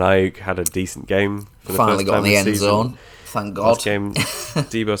Brandon Ayuk had a decent game for the Finally first got time in the this end season. zone. Thank God. Last game,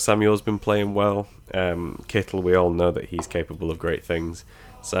 Deebo Samuel's been playing well. Kittle, we all know that he's capable of great things.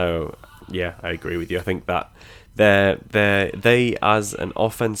 So yeah, I agree with you. I think that they as an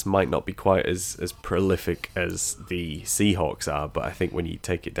offense might not be quite as prolific as the Seahawks are, but I think when you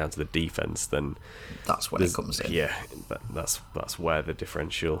take it down to the defense, then that's when it comes in. Yeah, that's where the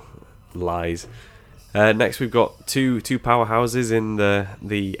differential lies. Next, we've got two powerhouses in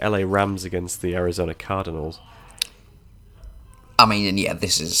the LA Rams against the Arizona Cardinals. I mean, and yeah,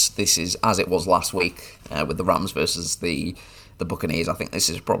 this is as it was last week with the Rams versus the Buccaneers. I think this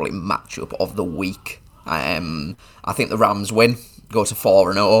is probably matchup of the week. I think the Rams win, go to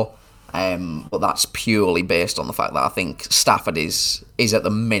 4-0. But that's purely based on the fact that I think Stafford is at the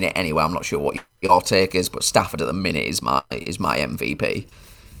minute anyway. I'm not sure what your take is, but Stafford at the minute is my MVP.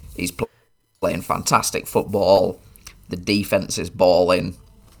 He's playing fantastic football. The defense is balling.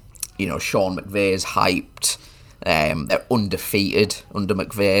 You know, Sean McVay's hyped. They're undefeated under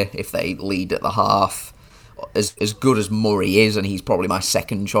McVay if they lead at the half. As good as Murray is, and he's probably my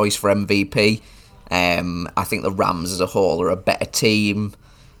second choice for MVP. I think the Rams as a whole are a better team.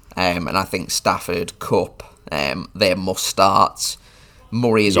 And I think Stafford, Kupp, they're must-starts.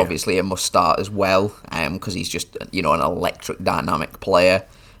 Murray is obviously a must-start as well, because he's just, you know, an electric, dynamic player.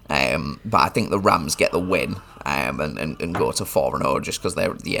 But I think the Rams get the win and go to 4-0 just because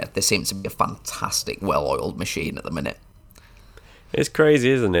they seem to be a fantastic, well-oiled machine at the minute. It's crazy,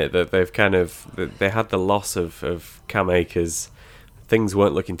 isn't it, that they had the loss of Cam Akers. Things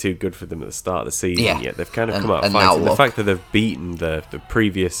weren't looking too good for them at the start of the season yet. They've kind of come out fighting. The fact that they've beaten the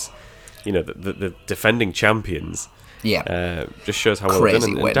previous, you know, the defending champions, just shows how well they've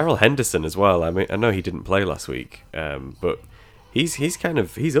done. And Darrell Henderson as well. I mean, I know he didn't play last week, but he's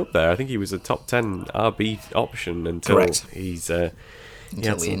up there. I think he was a top 10 RB option until he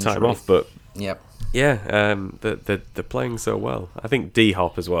had some time off. But they're playing so well. I think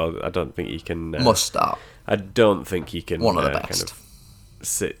D-Hop as well. I don't think he can must start. I don't think he can one of the best. Kind of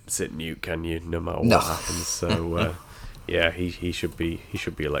sit mute, can you? No matter what happens. So he should be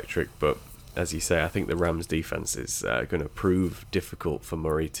electric. But as you say, I think the Rams' defense is going to prove difficult for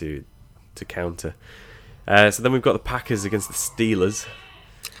Murray to counter. So then we've got the Packers against the Steelers.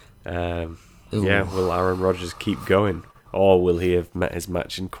 Will Aaron Rodgers keep going, or will he have met his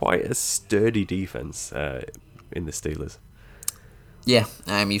match in quite a sturdy defense in the Steelers? Yeah,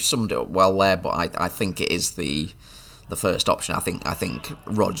 you've summed it up well there, but I think it is the first option. I think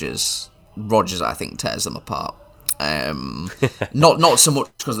Rodgers I think tears them apart. Not so much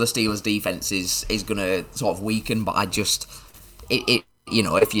because the Steelers' defense is going to sort of weaken, but I just it you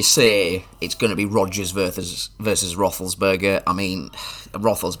know, if you say it's going to be Rodgers versus Roethlisberger, I mean,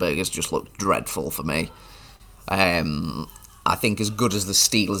 Roethlisberger's just looked dreadful for me. I think as good as the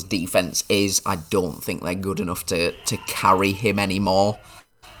Steelers' defense is, I don't think they're good enough to carry him anymore.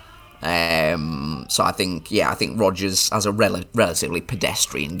 So I think Rodgers has a relatively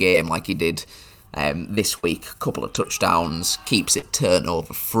pedestrian game like he did this week. A couple of touchdowns, keeps it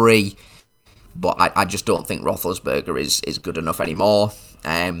turnover free. But I just don't think Roethlisberger is good enough anymore.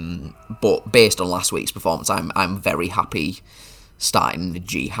 But based on last week's performance, I'm very happy starting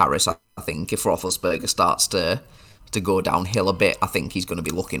Najee Harris. I think if Roethlisberger starts to go downhill a bit, I think he's going to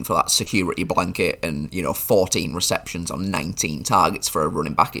be looking for that security blanket, and 14 receptions on 19 targets for a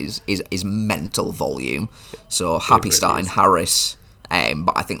running back is mental volume. So happy starting Harris,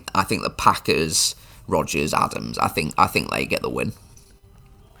 but I think the Packers, Rodgers, Adams, I think they get the win.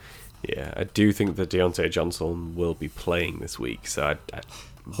 Yeah, I do think that Deontay Johnson will be playing this week, so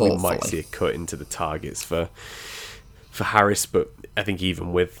we might see a cut into the targets for Harris, but I think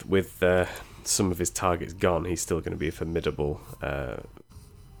even with some of his targets gone, he's still going to be a formidable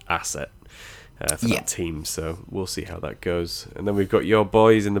asset for that team. So we'll see how that goes. And then we've got your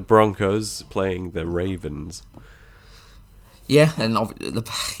boys in the Broncos playing the Ravens. Yeah, and I've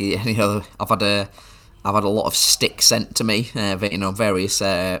had a lot of stick sent to me, various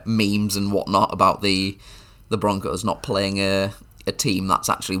memes and whatnot about the Broncos not playing a team that's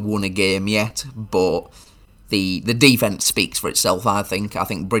actually won a game yet, but the defense speaks for itself. I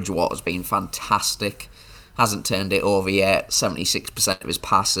think Bridgewater's been fantastic, hasn't turned it over yet. 76% of his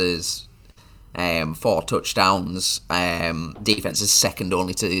passes, 4 touchdowns. Defense is second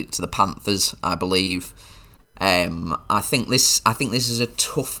only to the Panthers, I believe. I think this is a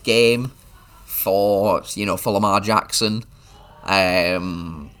tough game for Lamar Jackson. I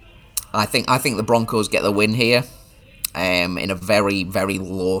think the Broncos get the win here, in a very, very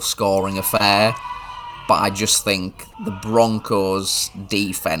low scoring affair. But I just think the Broncos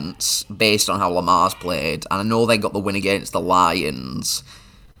defense, based on how Lamar's played, and I know they got the win against the Lions,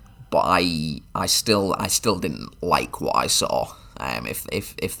 but I still didn't like what I saw.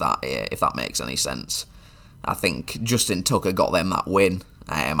 If that makes any sense. I think Justin Tucker got them that win.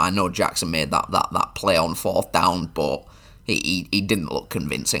 I know Jackson made that play on 4th down, but he didn't look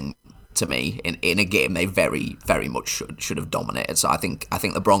convincing to me in a game they very, very much should have dominated. So I think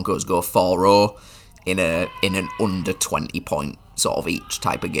the Broncos go 4-0 in an under 20 point sort of each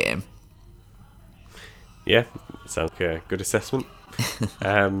type of game. Yeah, sounds like a good assessment.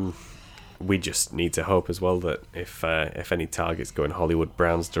 we just need to hope as well that if any targets go in Hollywood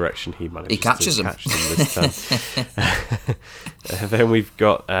Brown's direction, he manages to catch them this time. Then we've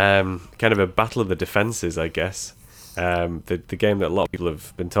got kind of a battle of the defences, I guess. The game that a lot of people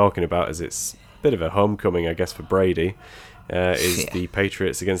have been talking about as it's a bit of a homecoming, I guess, for Brady, is the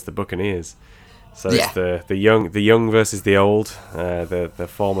Patriots against the Buccaneers. So it's the young versus the old. The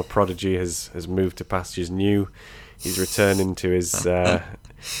former prodigy has moved to pastures new. He's returning to his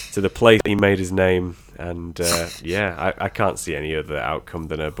to the place he made his name, and I can't see any other outcome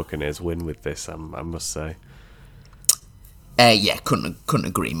than a Buccaneers win with this. I must say. Couldn't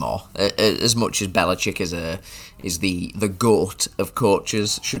agree more. As much as Belichick is the goat of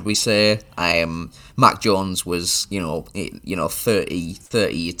coaches, should we say? Mac Jones was 51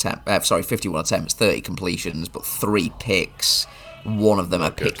 attempts, 30 completions, but 3 picks. One of them a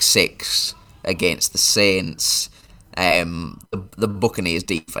pick six against the Saints. The Buccaneers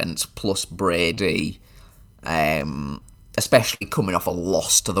defense plus Brady, especially coming off a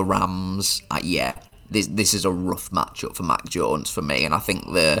loss to the Rams. This is a rough matchup for Mac Jones for me, and I think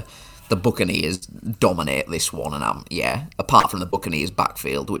the Buccaneers dominate this one. And apart from the Buccaneers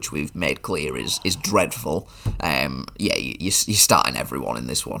backfield, which we've made clear is dreadful, you're starting everyone in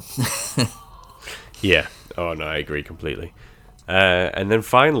this one. Yeah. Oh no, I agree completely. And then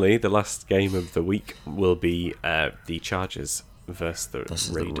finally, the last game of the week will be the Chargers versus the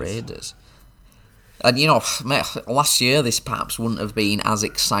Raiders. And, last year this perhaps wouldn't have been as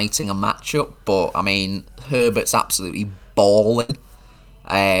exciting a matchup, but, I mean, Herbert's absolutely balling.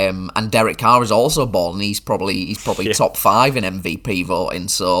 And Derek Carr is also balling. He's probably top 5 in MVP voting,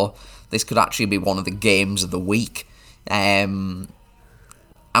 so this could actually be one of the games of the week.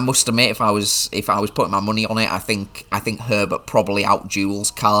 I must admit, if I was putting my money on it, I think Herbert probably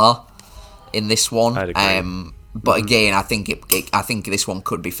outduels Carr in this one. I'd agree. But again, I think this one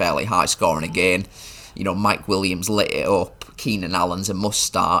could be fairly high scoring again. Mike Williams lit it up. Keenan Allen's a must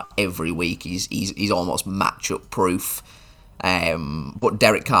start every week. He's almost matchup proof. But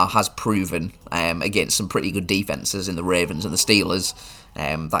Derek Carr has proven against some pretty good defenses in the Ravens and the Steelers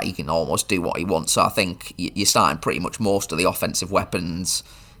that he can almost do what he wants. So I think you're starting pretty much most of the offensive weapons.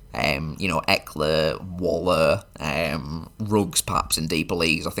 Eckler, Waller, Ruggs perhaps in deeper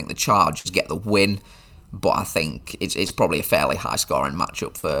leagues. I think the Chargers get the win, but I think it's probably a fairly high scoring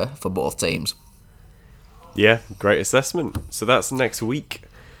matchup for both teams. Yeah, great assessment. So that's next week.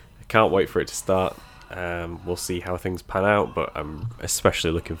 I can't wait for it to start. We'll see how things pan out, but I'm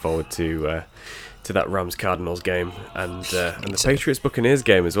especially looking forward to that Rams-Cardinals game and the Patriots-Buccaneers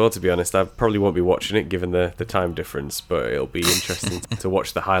game as well, to be honest. I probably won't be watching it given the time difference, but it'll be interesting to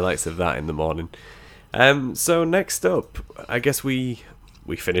watch the highlights of that in the morning. So next up, I guess we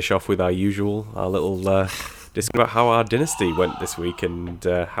finish off with our little discussion about how our dynasty went this week and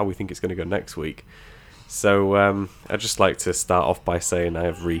how we think it's going to go next week. So I'd just like to start off by saying I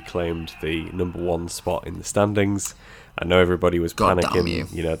have reclaimed the number 1 spot in the standings. I know everybody was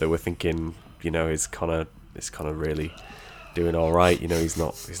panicking. They were thinking, is Connor really doing all right? He's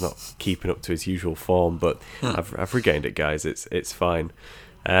not keeping up to his usual form, but I've regained it, guys. It's fine.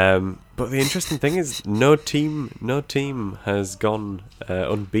 But the interesting thing is, no team has gone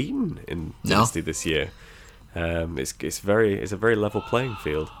unbeaten in dynasty this year. It's a very level playing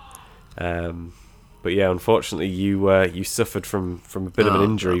field. But yeah, unfortunately, you suffered from a bit of an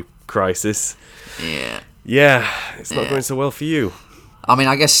injury crisis. Yeah, it's not going so well for you. I mean,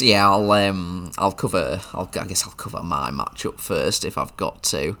 I guess I'll cover my matchup first if I've got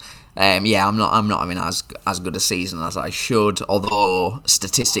to. I'm not having as good a season as I should. Although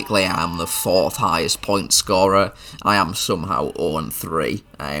statistically, I am the 4th highest point scorer. I am somehow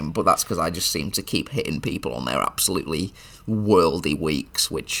 0-3. But that's because I just seem to keep hitting people on their absolutely worldy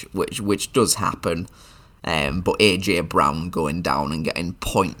weeks, which does happen. But AJ Brown going down and getting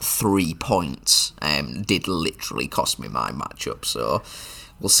 0.3 points did literally cost me my matchup. So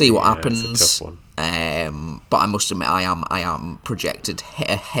we'll see what happens. It's a tough one. But I must admit, I am projected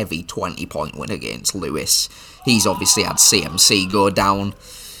a heavy 20-point win against Lewis. He's obviously had CMC go down,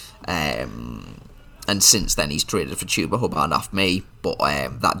 and since then he's traded for Chuba Hubbard off me. But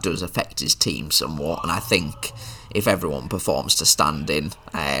that does affect his team somewhat, and I think if everyone performs to stand in,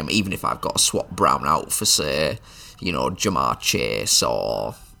 even if I've got to swap Brown out for, say, Jamar Chase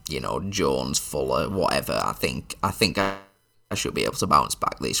or, Jones, Fuller, whatever, I think I should be able to bounce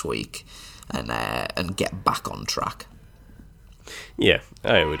back this week and get back on track. Yeah,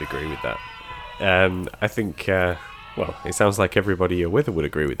 I would agree with that. I think, it sounds like everybody you're with would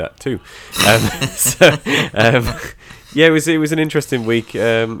agree with that too. Yeah, it was an interesting week.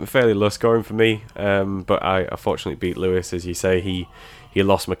 Fairly low scoring for me, but I fortunately beat Lewis, as you say. He he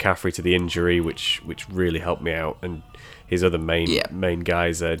lost McCaffrey to the injury, which really helped me out, and his other main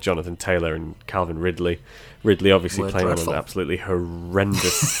guys, Jonathan Taylor and Calvin Ridley. Ridley obviously playing on an absolutely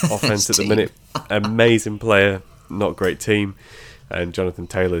horrendous offense at the minute. Amazing player, not great team. And Jonathan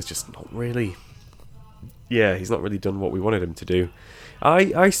Taylor's just not really... Yeah, he's not really done what we wanted him to do.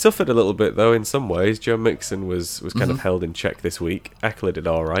 I suffered a little bit, though, in some ways. Joe Mixon was kind of held in check this week. Eckler did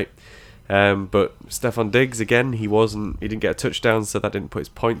all right. But Stephon Diggs, again, he didn't get a touchdown, so that didn't put his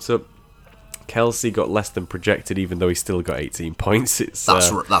points up. Kelsey got less than projected, even though he still got 18 points.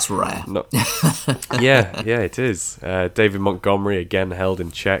 That's rare. Yeah, it is. David Montgomery, again, held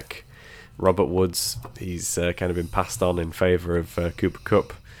in check. Robert Woods, he's kind of been passed on in favour of Cooper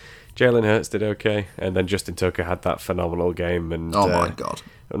Kupp. Jalen Hurts did okay, and then Justin Tucker had that phenomenal game. And oh my god!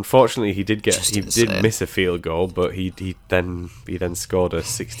 Unfortunately, he did miss a field goal, but he then scored a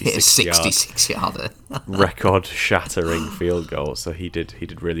 66 yarder record shattering field goal. So he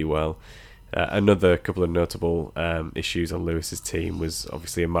did really well. Another couple of notable issues on Lewis's team was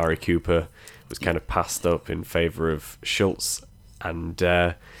obviously Amari Cooper was kind of passed up in favour of Schultz, and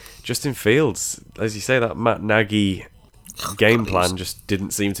Justin Fields, as you say, that Matt Nagy game plan just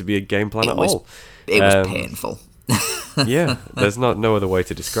didn't seem to be a game plan at all. It was painful. Yeah, there's no other way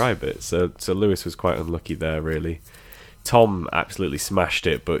to describe it. So Lewis was quite unlucky there, really. Tom absolutely smashed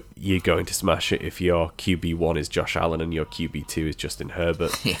it, but you're going to smash it if your QB1 is Josh Allen and your QB2 is Justin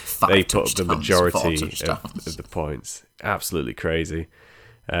Herbert. Yeah, they put up the majority of the points. Absolutely crazy.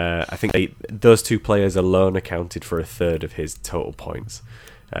 I think those two players alone accounted for a third of his total points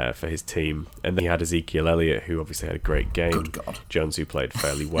for his team. And then he had Ezekiel Elliott, who obviously had a great game. Good God. Jones, who played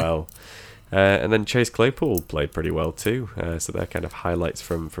fairly well. And then Chase Claypool played pretty well too. So they're kind of highlights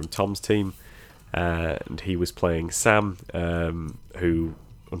from Tom's team. And he was playing Sam, who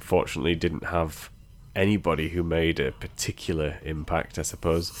unfortunately didn't have anybody who made a particular impact, I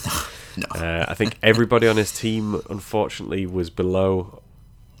suppose. No. I think everybody on his team, unfortunately, was below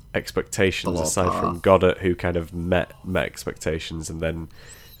expectations, aside from Goddard, who kind of met expectations, and then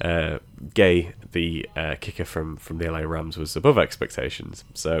Gay, the kicker from the LA Rams, was above expectations.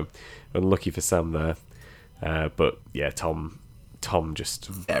 So unlucky for Sam there. But yeah, Tom just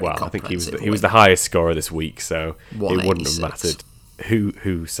I think he was the highest scorer this week, so it wouldn't have mattered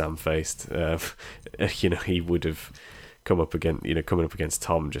who Sam faced. He would have coming up against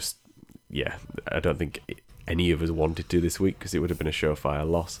Tom. Just I don't think any of us wanted to this week because it would have been a surefire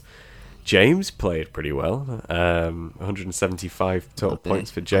loss. James played pretty well. 175 total points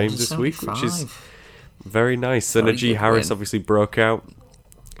for James this week, which is very nice. So Najee Harris obviously broke out.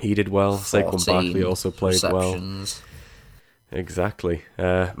 He did well. Saquon Barkley also played well. Exactly.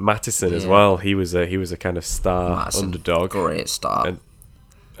 Mattison as well. He was a kind of star underdog. Great start. And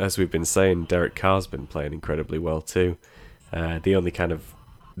as we've been saying, Derek Carr's been playing incredibly well too. The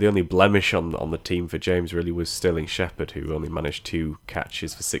only blemish on the team for James really was Sterling Shepard, who only managed 2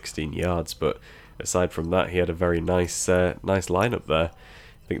 catches for 16 yards. But aside from that, he had a very nice lineup there.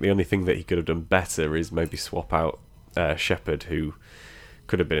 I think the only thing that he could have done better is maybe swap out Shepard, who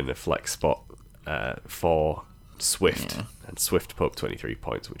could have been in a flex spot for Swift, and Swift put up 23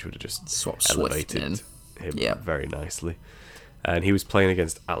 points, which would have just elevated him very nicely. And he was playing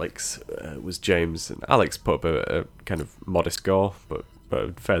against Alex, was James, and Alex put up a kind of modest score, but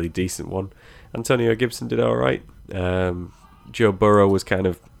a fairly decent one. Antonio Gibson did all right. Joe Burrow was kind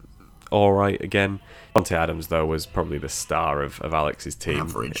of all right again. Davante Adams, though, was probably the star of Alex's team.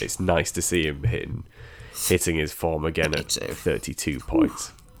 Average. It's nice to see him hitting his form again at 32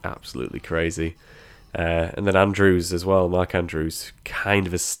 points. Absolutely crazy. And then Andrews as well. Mark Andrews kind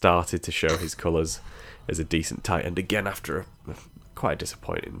of has started to show his colours as a decent tight end again after quite a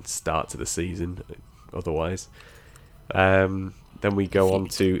disappointing start to the season otherwise. Then we go on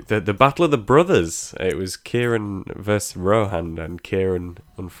to the Battle of the Brothers. It was Kieran versus Rohan, and Kieran,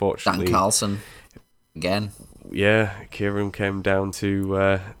 unfortunately... Dan Carlson, again. Yeah, Kieran came down to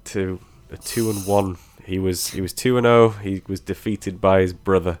a 2-1. He was 2-0. He was defeated by his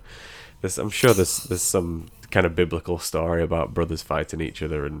brother. I'm sure there's some kind of biblical story about brothers fighting each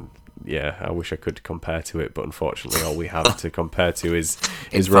other, and I wish I could compare to it, but unfortunately all we have to compare to is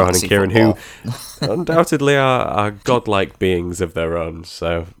Rohan and Kieran, who undoubtedly are godlike beings of their own.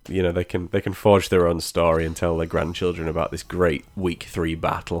 So they can forge their own story and tell their grandchildren about this great Week 3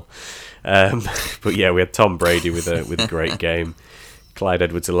 battle. But yeah, we had Tom Brady with a great game. Clyde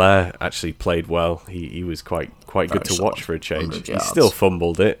Edwards-Helaire actually played well. He was quite good to watch for a change. He still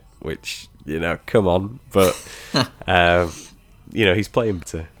fumbled it, which come on, but he's playing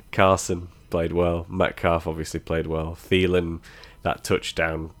better. Carson played well. Metcalf obviously played well. Thielen, that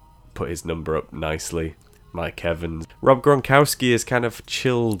touchdown put his number up nicely. Mike Evans. Rob Gronkowski has kind of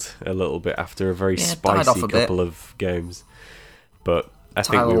chilled a little bit after a very spicy couple of games. But I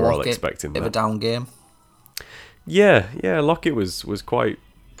think we were all expecting that. Bit of a down game. Yeah, Lockett was quite...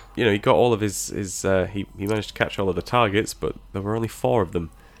 he got all of his he managed to catch all of the targets, but there were only 4 of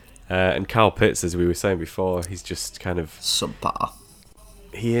them. And Kyle Pitts, as we were saying before, he's just kind of... subpar.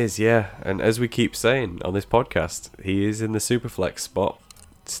 He is, yeah. And as we keep saying on this podcast, he is in the Superflex spot.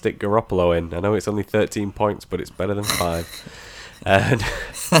 Stick Garoppolo in. I know it's only 13 points, but it's better than 5. And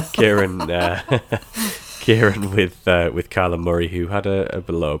Kieran with Kyler Murray, who had a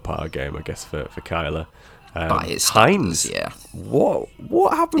below par game, I guess, for Kyler. By his Hines, yeah. What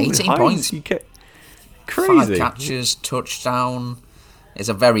happened with Hines? Points. You get crazy. 5 catches, touchdown. It's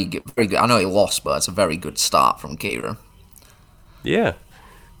a very good. I know he lost, but it's a very good start from Kieran. Yeah,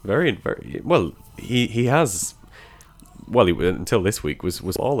 very, very well. He has. Well, until this week was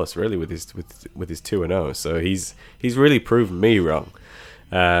flawless, really, with his 2-0. So he's really proven me wrong.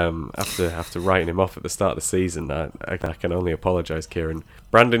 After writing him off at the start of the season, I can only apologise, Kieran.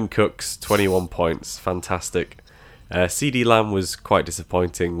 Brandon Cooks, 21 points, fantastic. CD Lamb was quite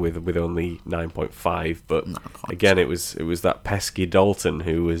disappointing with only 9.5, but again, it was that pesky Dalton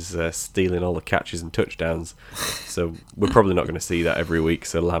who was stealing all the catches and touchdowns. So we're probably not going to see that every week.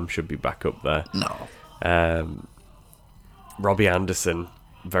 So Lamb should be back up there. No. Robbie Anderson,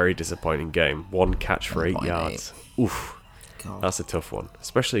 very disdisappointing game. 1 catch for 8 yards. Oof. God. That's a tough one,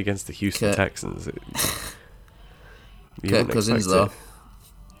 especially against the Houston Texans. Kirk Cousins, though.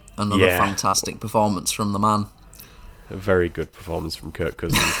 Another fantastic performance from the man. A very good performance from Kirk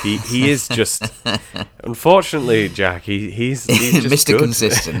Cousins. He is just, unfortunately, Jack. He's just Mr. good.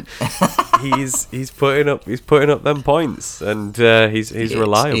 Consistent. he's putting up them points, and he's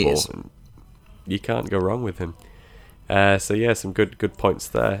reliable. And you can't go wrong with him. So yeah, some good points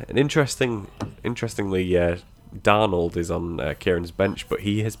there. And interestingly, Darnold is on Kieran's bench, but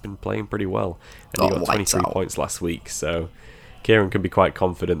he has been playing pretty well, and he got 23 points last week. So Kieran can be quite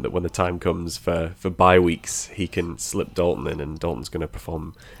confident that when the time comes for bye weeks, he can slip Dalton in, and Dalton's going to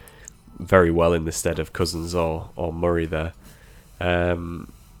perform very well in the stead of Cousins or Murray there. And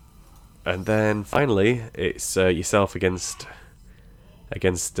then finally, it's yourself against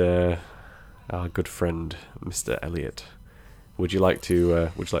our good friend Mr. Elliott. Would you like to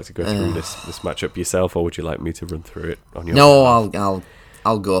go through this matchup yourself, or would you like me to run through it on your? No,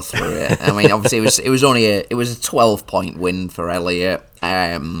 I'll go through it. I mean, obviously it was a 12-point win for Elliott.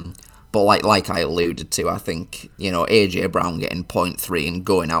 But like I alluded to, I think AJ Brown getting 0.3 and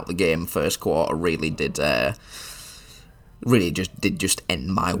going out the game first quarter really did just end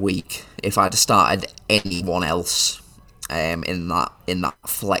my week. If I'd have started anyone else in that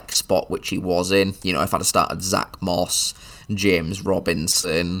flex spot which he was in, if I'd have started Zach Moss, James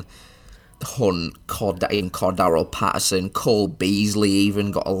Robinson, Hunt, Cordarrelle Patterson, Cole Beasley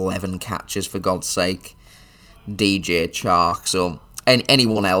even got 11 catches, for God's sake, DJ Chark. So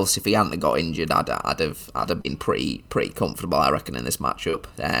anyone else, if he hadn't got injured, I'd have been pretty comfortable, I reckon, in this matchup.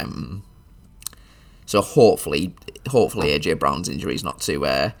 So hopefully AJ Brown's injury is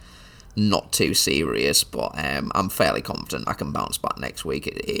not too serious, but I'm fairly confident I can bounce back next week.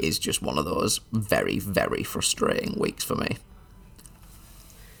 It is just one of those very, very frustrating weeks for me.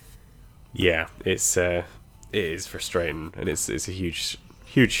 Yeah, it is frustrating, and it's a huge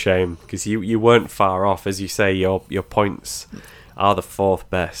shame, because you weren't far off. As you say, your points are the 4th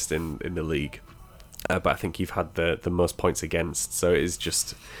best in the league, but I think you've had the most points against, so it is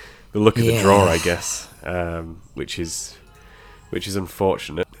just the luck of the draw, I guess, which is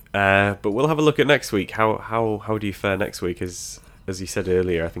unfortunate. But we'll have a look at next week. How do you fare next week? As you said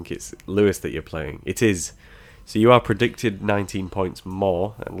earlier, I think it's Lewis that you're playing. It is. So you are predicted 19 points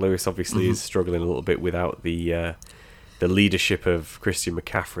more, and Lewis obviously is struggling a little bit without the leadership of Christian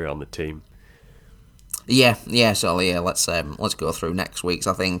McCaffrey on the team. Yeah. So let's go through next week's.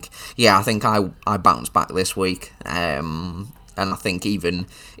 I think I bounced back this week, and I think even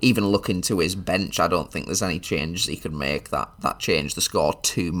looking to his bench, I don't think there's any changes he could make that change the score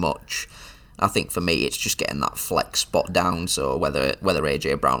too much. I think for me, it's just getting that flex spot down. So whether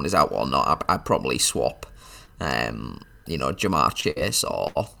AJ Brown is out or not, I'd probably swap, Jamar Chase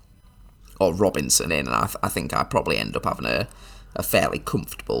or Robinson in, and I think I probably end up having a fairly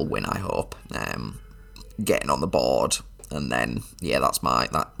comfortable win, I hope, getting on the board, and then that's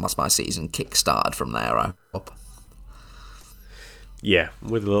my season kick-started from there, I hope. Yeah,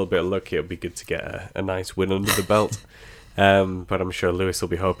 with a little bit of luck, it'll be good to get a nice win under the belt. But I'm sure Lewis will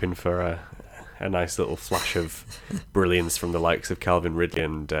be hoping for a nice little flash of brilliance from the likes of Calvin Ridley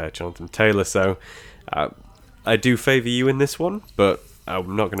and Jonathan Taylor. So I do favour you in this one, but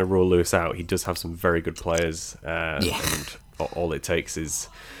I'm not going to rule Lewis out. He does have some very good players, and all it takes is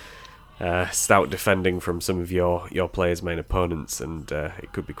stout defending from some of your players' main opponents, and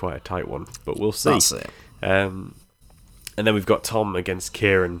it could be quite a tight one. But we'll see. That's it. And then we've got Tom against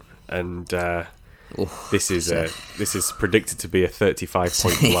Kieran, and this is predicted to be a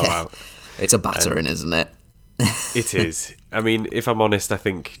 35-point blowout. It's a battering, isn't it? It is. I mean, if I'm honest, I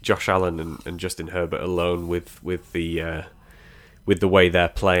think Josh Allen and Justin Herbert alone, with the way they're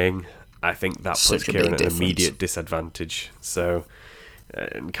playing, I think that puts Kieran at an immediate disadvantage. So,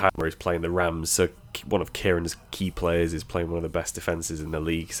 and Kyler is playing the Rams, so one of Kieran's key players is playing one of the best defenses in the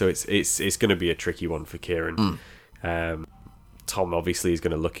league. So it's going to be a tricky one for Kieran. Tom obviously is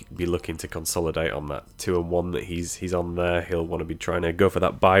going to be looking to consolidate on that 2-1 that he's on there. He'll want to be trying to go for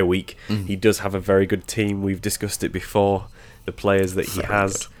that bye week. He does have a very good team. We've discussed it before. The players that he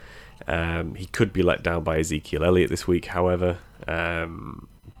has. He could be let down by Ezekiel Elliott this week, however.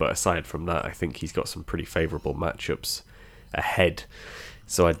 But aside from that, I think he's got some pretty favourable matchups ahead.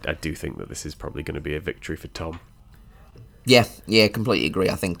 So I do think that this is probably going to be a victory for Tom. Yeah, completely agree.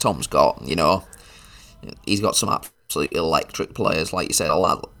 I think Tom's got, he's got some absolutely electric players, like you said,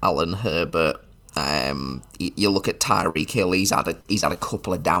 Allen, Herbert. You look at Tyreek Hill. He's had a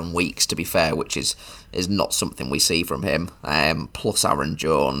couple of down weeks, to be fair, which is not something we see from him. Plus Aaron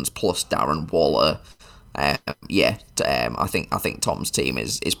Jones, plus Darren Waller. I think Tom's team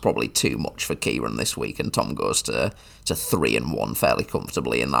is probably too much for Kieran this week, and Tom goes to 3-1 fairly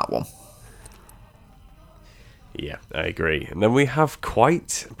comfortably in that one. Yeah, I agree. And then we have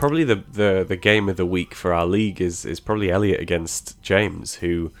probably the game of the week for our league is probably Elliot against James,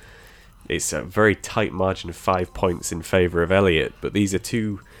 who it's a very tight margin of 5 points in favour of Elliot. But these are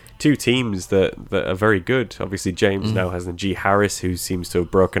two teams that are very good. Obviously, James now has Najee Harris, who seems to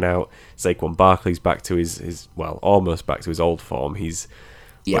have broken out. Saquon Barkley's back to his almost back to his old form.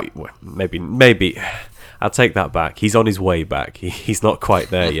 Maybe I'll take that back. He's on his way back. He's not quite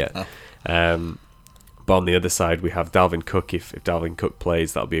there yet. But on the other side, we have Dalvin Cook. If Dalvin Cook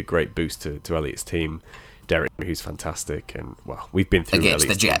plays, that'll be a great boost to Elliot's team. Derek, who's fantastic, and we've been through against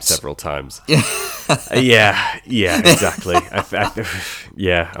Elliot's the Jets team several times. Yeah, exactly.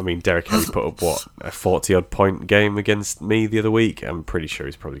 I mean, Derek Henry put up a 40-odd point game against me the other week. I'm pretty sure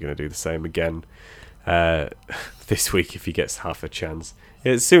he's probably going to do the same again this week if he gets half a chance.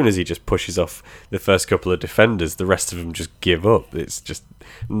 As soon as he just pushes off the first couple of defenders, the rest of them just give up. It's just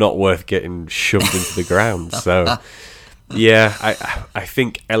not worth getting shoved into the ground. So, yeah, I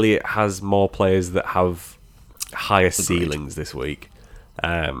think Elliot has more players that have higher ceilings this week.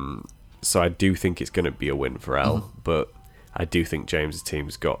 So I do think it's going to be a win for Al, but I do think James'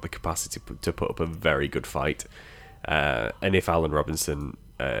 team's got the capacity to put up a very good fight. And if Allen Robinson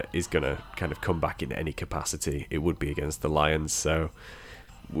is going to kind of come back in any capacity, it would be against the Lions. So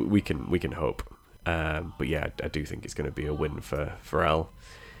we can hope. But yeah, I do think it's going to be a win for Al.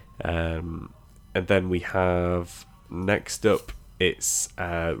 And then we have next up, it's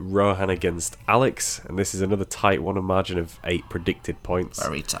Rohan against Alex, and this is another tight one, a margin of 8 predicted points.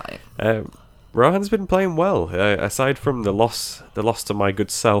 Very tight. Rohan's been playing well, aside from the loss to my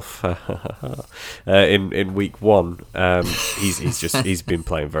good self in week 1. He's been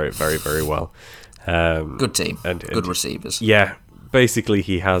playing very, very, very well. Good team, and good receivers. Yeah, basically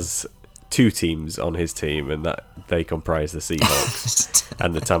he has 2 teams on his team, and that they comprise the Seahawks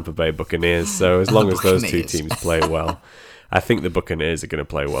and the Tampa Bay Buccaneers. So as long as those 2 teams play well, I think the Buccaneers are going to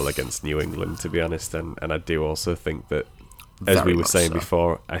play well against New England, to be honest. And I do also think that, as we were saying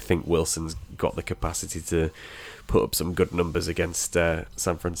before, I think Wilson's got the capacity to put up some good numbers against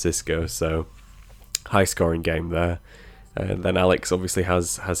San Francisco. So high-scoring game there. And then Alex obviously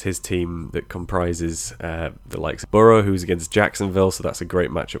has his team that comprises the likes of Burrow, who's against Jacksonville, so that's a great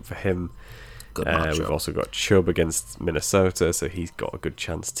matchup for him. Good matchup. We've also got Chubb against Minnesota, so he's got a good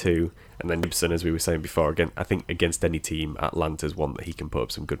chance too. And then Gibson, as we were saying before, again, I think against any team, Atlanta's one that he can put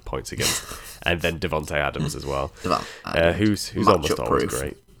up some good points against. And then Devontae Adams as well, who's almost always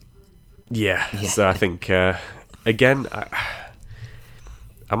great. Yeah, so I think, again,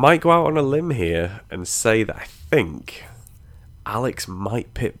 I might go out on a limb here and say that I think Alex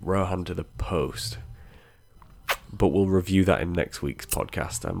might pip Rohan to the post, but we'll review that in next week's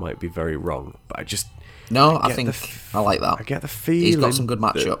podcast. I might be very wrong, but I think I like that. I get the feeling he's got some good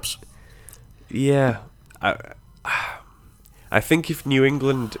matchups. I think if New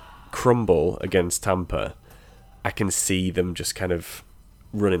England crumble against Tampa, I can see them just kind of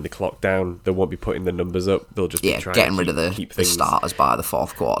running the clock down. They won't be putting the numbers up. They'll just be trying getting to rid of the starters by the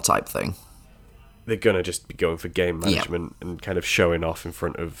fourth quarter type thing. They're gonna just be going for game management and kind of showing off in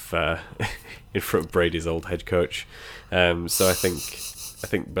front of Brady's old head coach. So I think I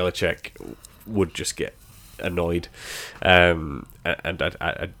think Belichick would just get annoyed, and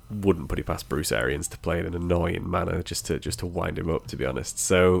I wouldn't put it past Bruce Arians to play in an annoying manner just to wind him up, to be honest.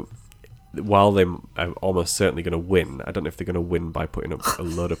 So while they're almost certainly going to win, I don't know if they're going to win by putting up a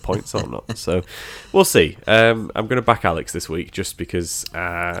load of points or not. So we'll see. I'm going to back Alex this week just because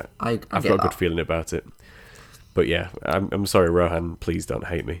I've got a good feeling about it. But yeah, I'm sorry, Rohan, please don't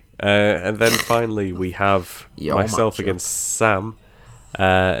hate me. And then finally we have myself against Sam.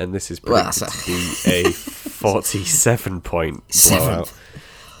 And this is predicted to be a 47-point blowout.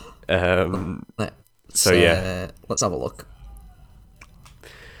 So yeah, let's have a look.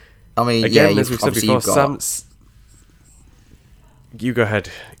 I mean, again, as we've said before, Sam's. You go ahead.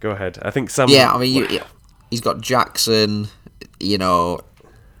 I think Sam. Yeah, I mean, he's got Jackson.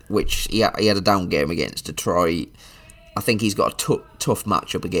 Which he had a down game against Detroit. I think he's got a tough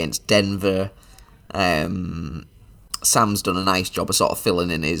matchup against Denver. Sam's done a nice job of sort of filling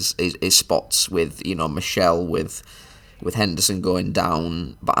in his spots with Michelle with Henderson going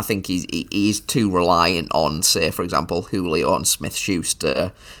down, but I think he's too reliant on, say, for example, Julio and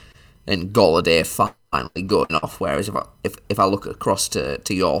Smith-Schuster and Golladay finally going off. Whereas if I look across to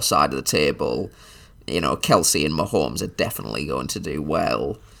your side of the table, Kelsey and Mahomes are definitely going to do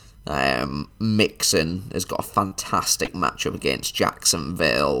well. Mixon has got a fantastic matchup against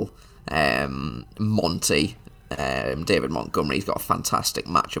Jacksonville. David Montgomery's got a fantastic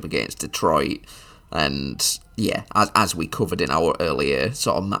matchup against Detroit. And yeah, as we covered in our earlier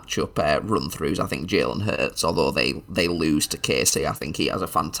sort of matchup run-throughs, I think Jalen Hurts, although they lose to KC, I think he has a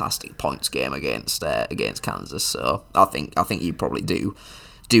fantastic points game against Kansas. So I think you probably do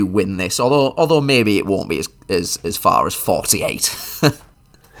win this, although maybe it won't be as far as 48.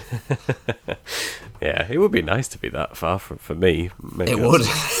 Yeah, it would be nice to be that far for me. Maybe it would.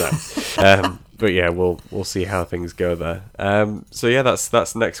 But yeah, we'll see how things go there. So yeah,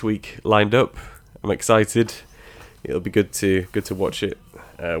 that's next week lined up. I'm excited. It'll be good to watch it.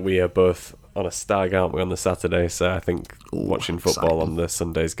 We are both on a stag, aren't we, on the Saturday? So I think watching football on the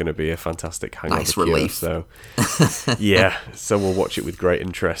Sunday is going to be a fantastic hangover. Nice relief. So yeah, so we'll watch it with great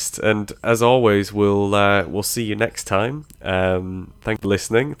interest. And as always, we'll see you next time. Thank you for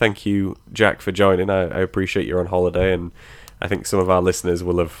listening. Thank you, Jack, for joining. I appreciate you're on holiday, and I think some of our listeners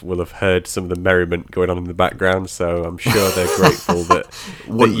will have heard some of the merriment going on in the background, so I'm sure they're grateful that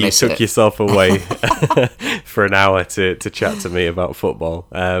you took yourself away for an hour to chat to me about football.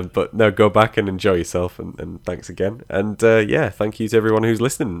 But no, go back and enjoy yourself, and thanks again. And yeah, thank you to everyone who's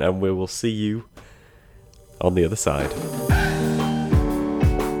listening, and we will see you on the other side.